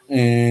because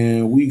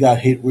we got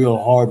hit real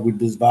hard with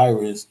this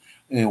virus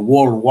and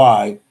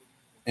worldwide,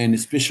 and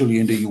especially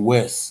in the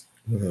U.S.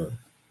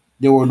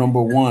 They were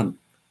number one.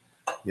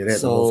 Yeah, they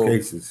had the most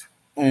cases.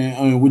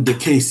 And with the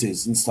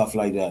cases and stuff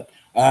like that.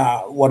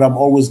 What I'm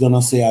always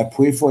gonna say, I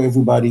pray for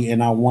everybody,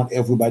 and I want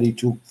everybody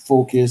to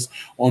focus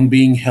on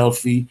being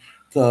healthy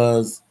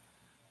because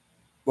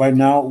right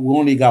now we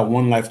only got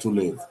one life to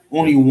live.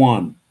 Only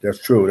one. That's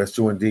true. That's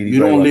true indeed. You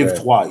don't live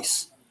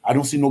twice. I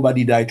don't see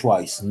nobody die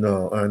twice.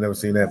 No, I've never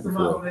seen that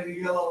before.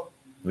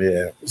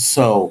 Yeah.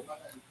 So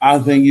I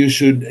think you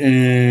should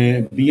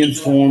be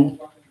informed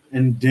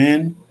and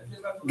then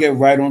get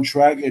right on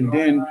track, and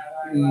then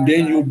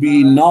you'll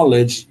be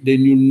knowledge.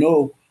 Then you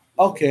know,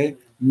 okay,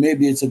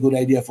 maybe it's a good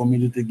idea for me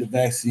to take the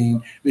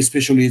vaccine,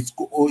 especially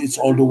it's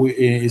all the way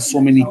it's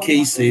so many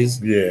cases,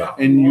 Yeah.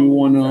 and you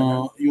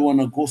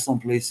wanna go some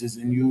places,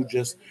 and you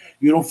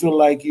don't feel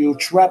like you're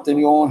trapped in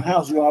your own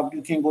house.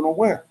 You can't go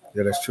nowhere.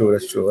 Yeah, that's true.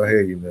 That's true. I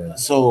hear you, man.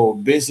 So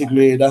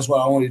basically, that's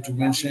what I wanted to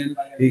mention.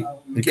 He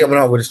coming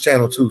out with his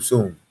channel too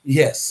soon.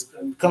 Yes,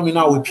 coming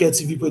out with Pierre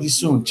TV pretty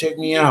soon. Check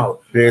me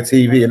out. Pierre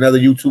TV, another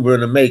YouTuber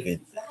in the making.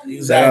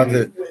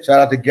 Exactly.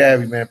 Shout out to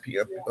Gary, man.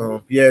 Pierre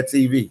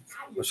TV.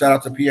 Well, shout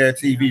out to Pierre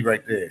TV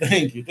right there.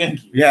 Thank you.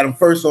 We had him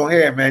first on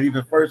here, man. He's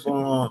been first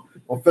on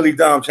Philly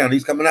Dom channel.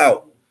 He's coming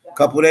out a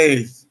couple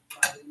days.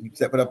 He's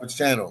stepping up his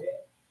channel.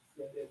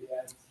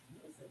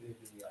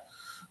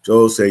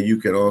 Joel said you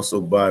can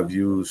also buy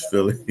views,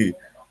 Philly.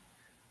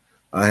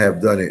 I have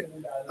done it.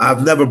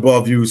 I've never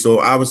bought views, so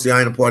obviously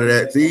I ain't a part of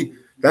that. See,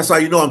 that's how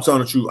you know I'm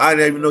telling the truth. I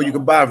didn't even know you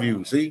can buy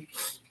views. See,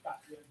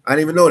 I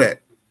didn't even know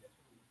that.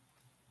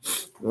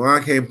 When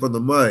I came from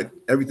the mud,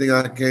 everything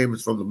I came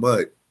is from the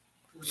mud.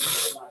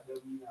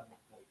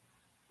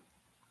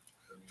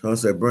 Sean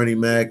said, Bernie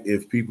Mac,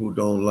 if people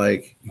don't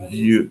like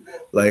you,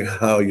 like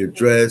how you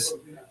dress,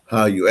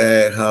 how you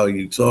act, how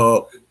you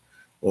talk,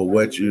 or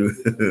what you,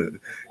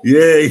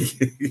 yeah.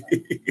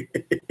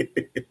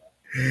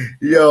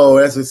 Yo,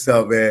 that's what's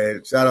up,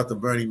 man. Shout out to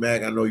Bernie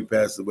Mac. I know he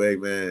passed away,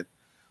 man.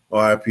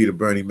 R.I.P. to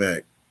Bernie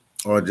Mac.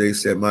 RJ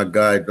said, my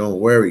guy,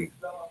 don't worry.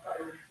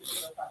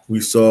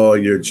 We saw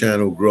your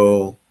channel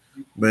grow,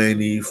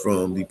 mainly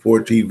from the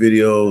Porty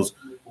videos.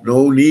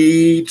 No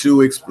need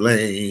to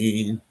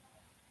explain.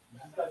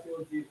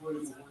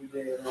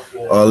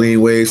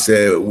 ALAWAYS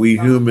said, we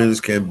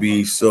humans can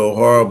be so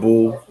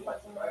horrible.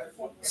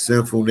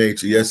 Sinful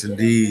nature. Yes,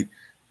 indeed.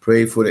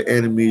 Pray for the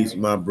enemies,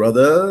 my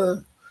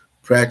brother.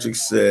 Patrick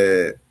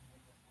said,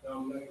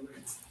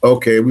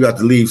 okay, we got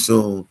to leave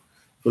soon.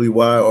 Really,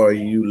 why are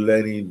you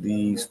letting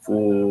these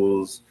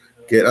fools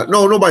get up?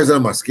 No, nobody's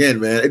under my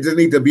skin, man. It doesn't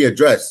need to be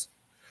addressed.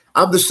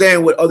 I'm just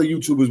saying what other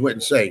YouTubers went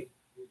and say.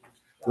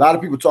 A lot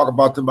of people talk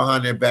about them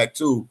behind their back,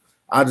 too.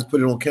 I just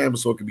put it on camera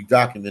so it can be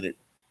documented.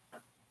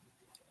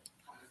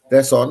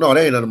 That's all. No,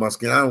 they ain't under my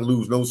skin. I don't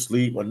lose no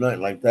sleep or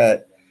nothing like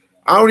that.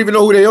 I don't even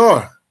know who they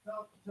are.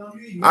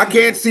 I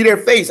can't see their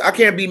face. I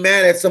can't be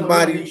mad at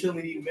somebody.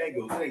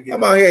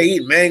 I'm out here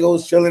eating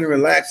mangoes, chilling and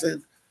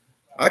relaxing.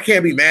 I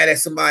can't be mad at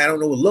somebody I don't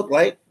know what look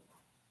like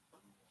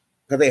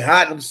because they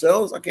hide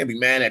themselves. I can't be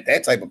mad at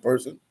that type of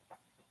person.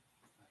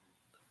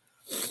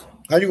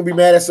 How you gonna be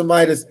mad at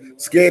somebody that's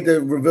scared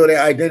to reveal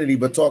their identity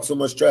but talk so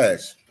much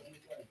trash?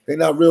 They're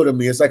not real to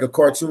me. It's like a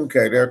cartoon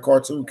character. They're a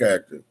cartoon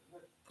character.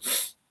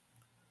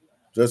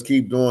 Just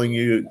keep doing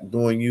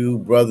you,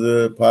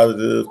 brother.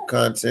 Positive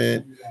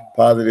content,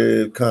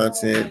 positive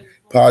content,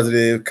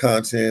 positive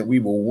content. We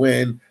will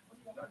win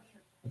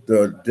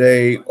the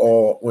day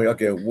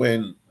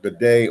win the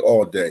day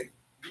all day.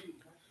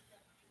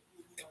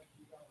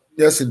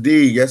 Yes,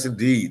 indeed. Yes,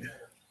 indeed.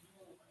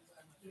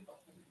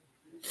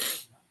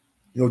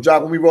 Yo,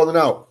 Jacques, when we rolling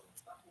out?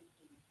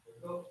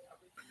 Are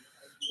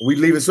we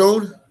leaving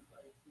soon?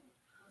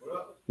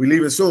 We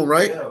leaving soon,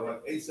 right? Yeah,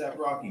 like ASAP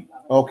Rocky.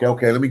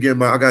 Okay. Let me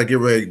I gotta get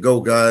ready to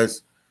go,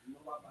 guys.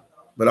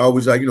 But I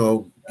always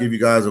give you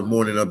guys a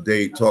morning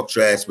update, talk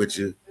trash with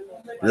you,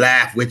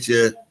 laugh with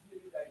you.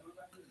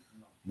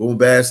 Boom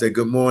Bass said,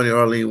 good morning,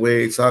 Arlene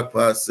Wade. Talk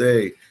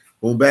Passe.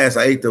 Boom Bass,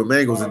 I ate the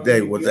mangoes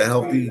today. Was that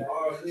healthy?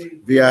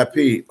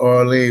 VIP,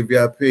 Arlene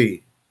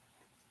VIP.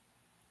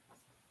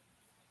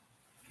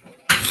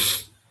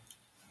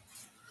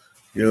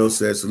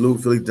 Said,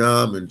 salute Philly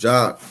Dom and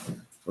Jacques.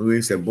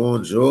 We said,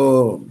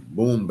 bonjour,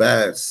 Boom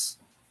Bass.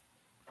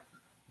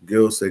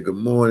 Gil said, good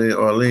morning,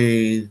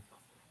 Arlene.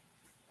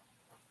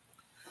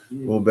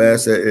 Boom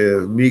Bass said,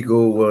 if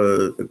Miko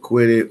was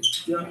acquitted,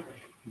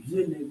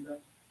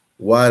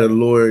 why the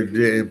lawyer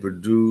didn't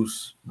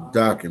produce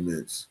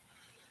documents?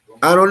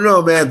 I don't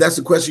know, man. If that's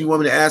the question you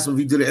want me to ask him if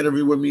he did an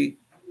interview with me.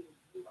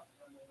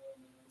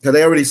 Because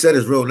they already said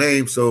his real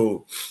name,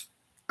 so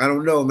I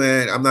don't know,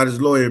 man. I'm not his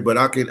lawyer, but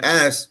I can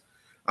ask.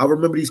 I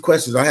remember these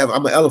questions.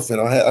 I'm an elephant.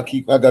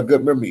 I got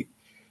good memory.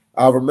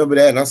 I'll remember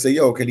that, and I say,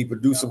 yo, can he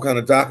produce some kind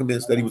of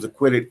documents that he was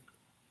acquitted?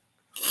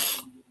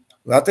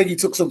 I think he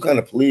took some kind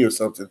of plea or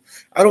something.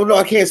 I don't know.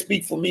 I can't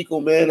speak for Miko,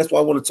 man. That's why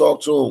I want to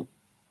talk to him.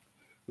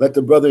 Let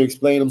the brother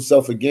explain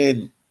himself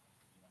again.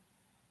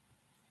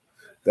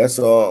 That's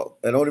all.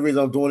 And the only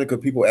reason I'm doing it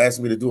because people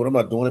ask me to do it. I'm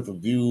not doing it for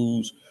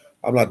views.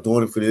 I'm not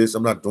doing it for this.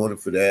 I'm not doing it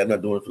for that. I'm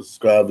not doing it for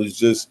subscribers. It's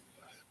just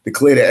to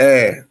clear the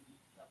air.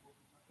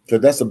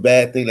 Because that's a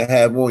bad thing to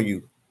have on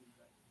you.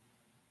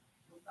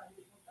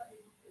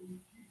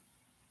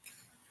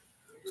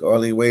 So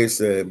Arlene Wade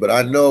said, but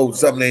I know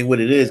something ain't what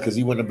it is because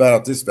he went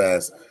about this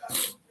fast.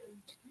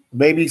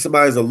 Maybe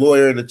somebody's a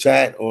lawyer in the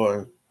chat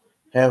or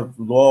have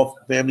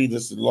family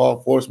that's in law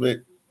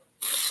enforcement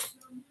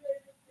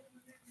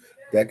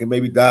that can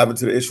maybe dive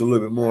into the issue a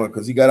little bit more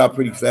because he got out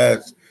pretty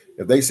fast.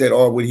 If they said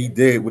what he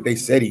did, what they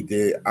said he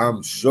did,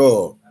 I'm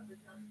sure.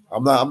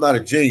 I'm not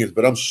a genius,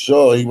 but I'm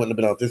sure he wouldn't have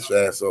been out this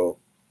fast. So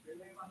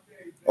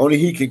Only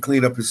he can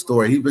clean up his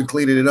story. He's been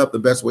cleaning it up the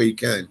best way he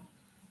can.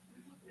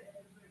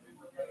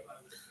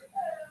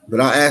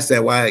 But I asked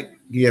that why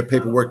he had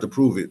paperwork to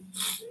prove it.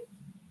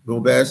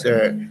 Boom Bass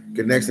said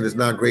connection is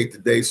not great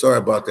today. Sorry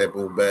about that,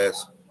 Boom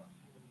Bass.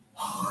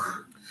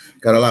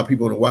 Got a lot of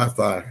people on the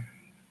Wi-Fi.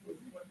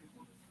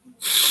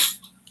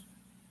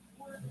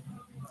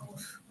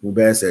 Boom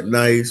Bass said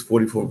nice.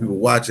 44 people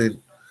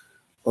watching.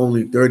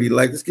 Only 30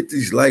 likes. Let's get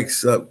these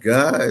likes up,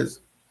 guys.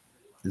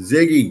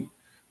 Ziggy.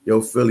 Yo,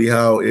 Philly,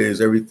 how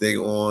is everything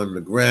on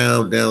the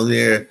ground down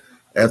there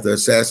after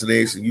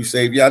assassination? You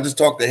say, yeah, I just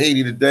talked to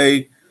Haiti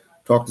today.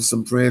 Talked to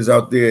some friends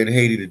out there in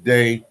Haiti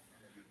today.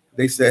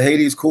 They said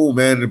Haiti's cool,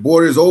 man. The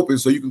border is open,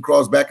 so you can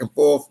cross back and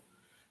forth.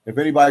 If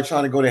anybody's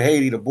trying to go to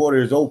Haiti, the border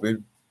is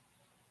open.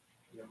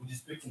 Yeah, we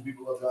just picked some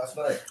people up last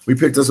night. We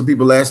picked up some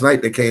people last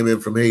night that came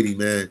in from Haiti,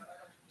 man.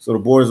 So the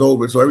border's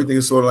open, so everything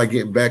is sort of like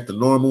getting back to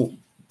normal.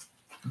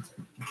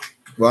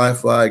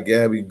 Wi-Fi,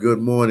 Gabby, good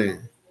morning.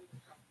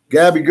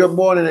 Gabby, good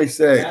morning, they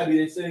say. Gabby,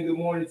 they saying good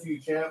morning to you,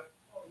 champ.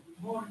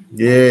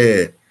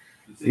 Yeah.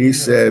 He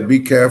said, be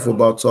careful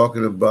about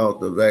talking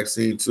about the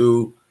vaccine,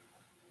 too.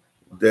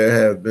 There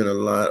have been a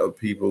lot of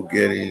people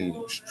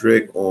getting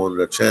strict on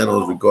the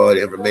channels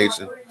regarding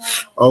information.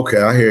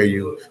 Okay, I hear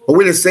you. But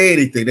we didn't say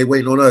anything. They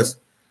waiting on us.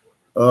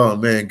 Oh,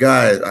 man,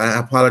 guys, I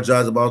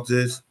apologize about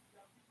this.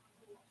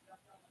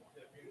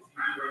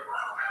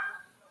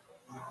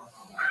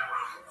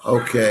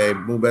 Okay,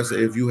 Boom Bass said,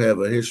 if you have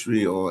a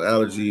history on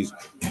allergies,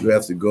 you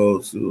have to go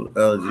to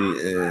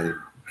allergy and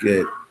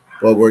get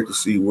blood work to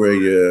see where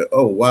you're.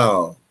 Oh,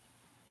 wow.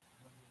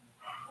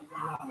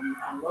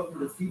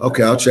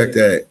 Okay, I'll check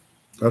that.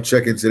 I'll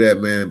check into that,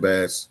 man,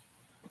 Bass.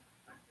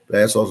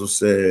 Bass also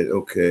said,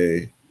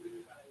 okay,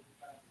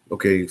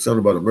 something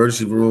about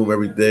emergency room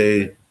every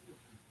day.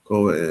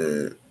 Go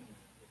and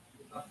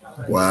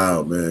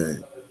wow,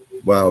 man.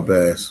 Wow,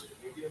 Bass.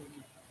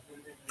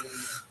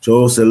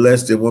 Joel said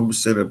less than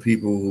 1% of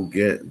people who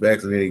get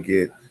vaccinated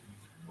get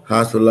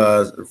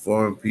hospitalized and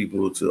foreign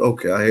people to.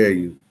 Okay, I hear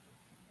you.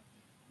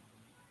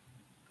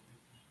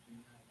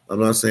 I'm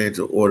not saying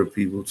to order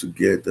people to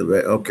get the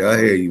vaccine. Okay, I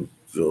hear you,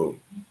 Joel.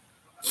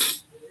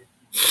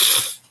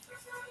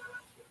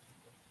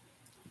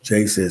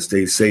 Jay said,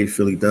 stay safe,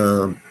 Philly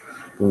Dom.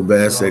 Boom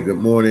Bass said, good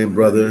morning,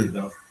 brother.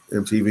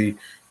 MTV.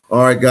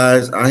 All right,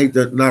 guys. I hate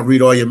to not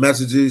read all your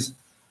messages,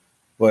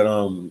 but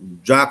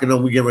Jacques and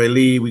them, we getting ready to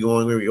leave. We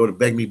going to go to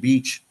Begme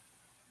Beach,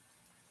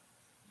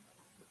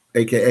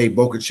 a.k.a.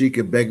 Boca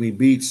Chica, Begme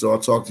Beach. So I'll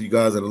talk to you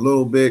guys in a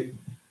little bit.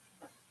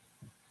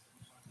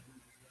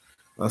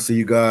 I'll see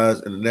you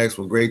guys in the next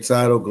one. Great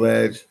title.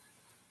 Glad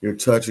you're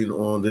touching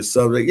on this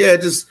subject. Yeah,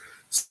 just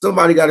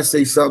somebody got to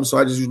say something, so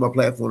I just use my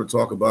platform to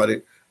talk about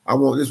it.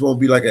 This won't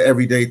be like an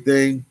everyday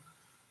thing.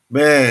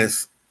 Man,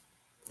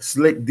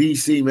 Slick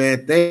DC,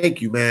 man,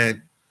 thank you,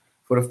 man,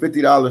 for the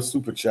 $50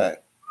 super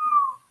chat.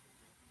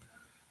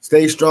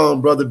 Stay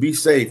strong, brother. Be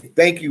safe.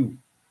 Thank you.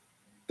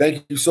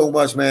 Thank you so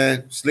much,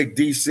 man. Slick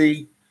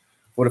DC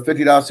for the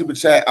 $50 super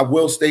chat. I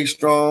will stay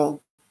strong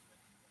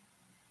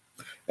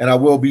and I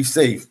will be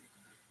safe.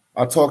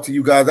 I'll talk to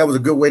you guys. That was a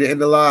good way to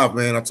end the live,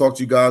 man. I'll talk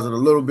to you guys in a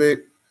little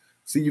bit.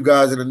 See you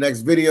guys in the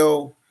next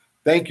video.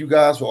 Thank you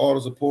guys for all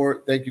the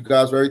support. Thank you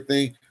guys for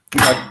everything. We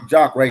got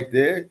Jacques right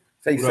there.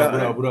 Say something.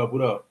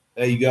 What up?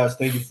 Hey, you guys,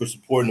 thank you for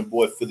supporting the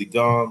boy Philly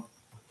Dom.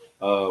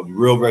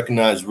 Real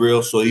recognize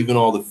real. So even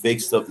all the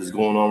fake stuff that's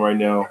going on right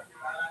now,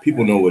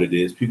 people know what it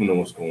is. People know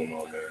what's going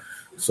on, man.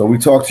 So we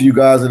talk to you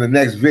guys in the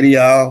next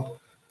video.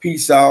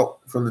 Peace out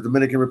from the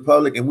Dominican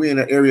Republic. And we're in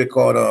an area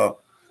called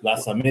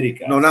Las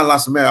Americas. No, not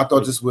Las Americas. I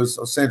thought this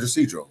was San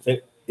Ysidro.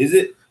 Is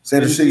it?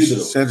 San Ysidro.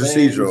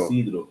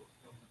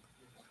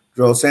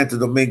 Santo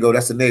Domingo.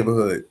 That's the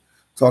neighborhood.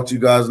 Talk to you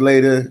guys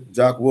later.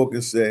 Jacques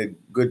Wilkens said,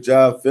 good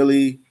job,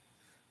 Philly.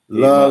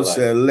 Love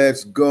said,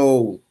 let's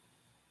go,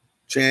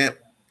 champ.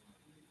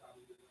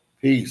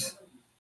 Peace.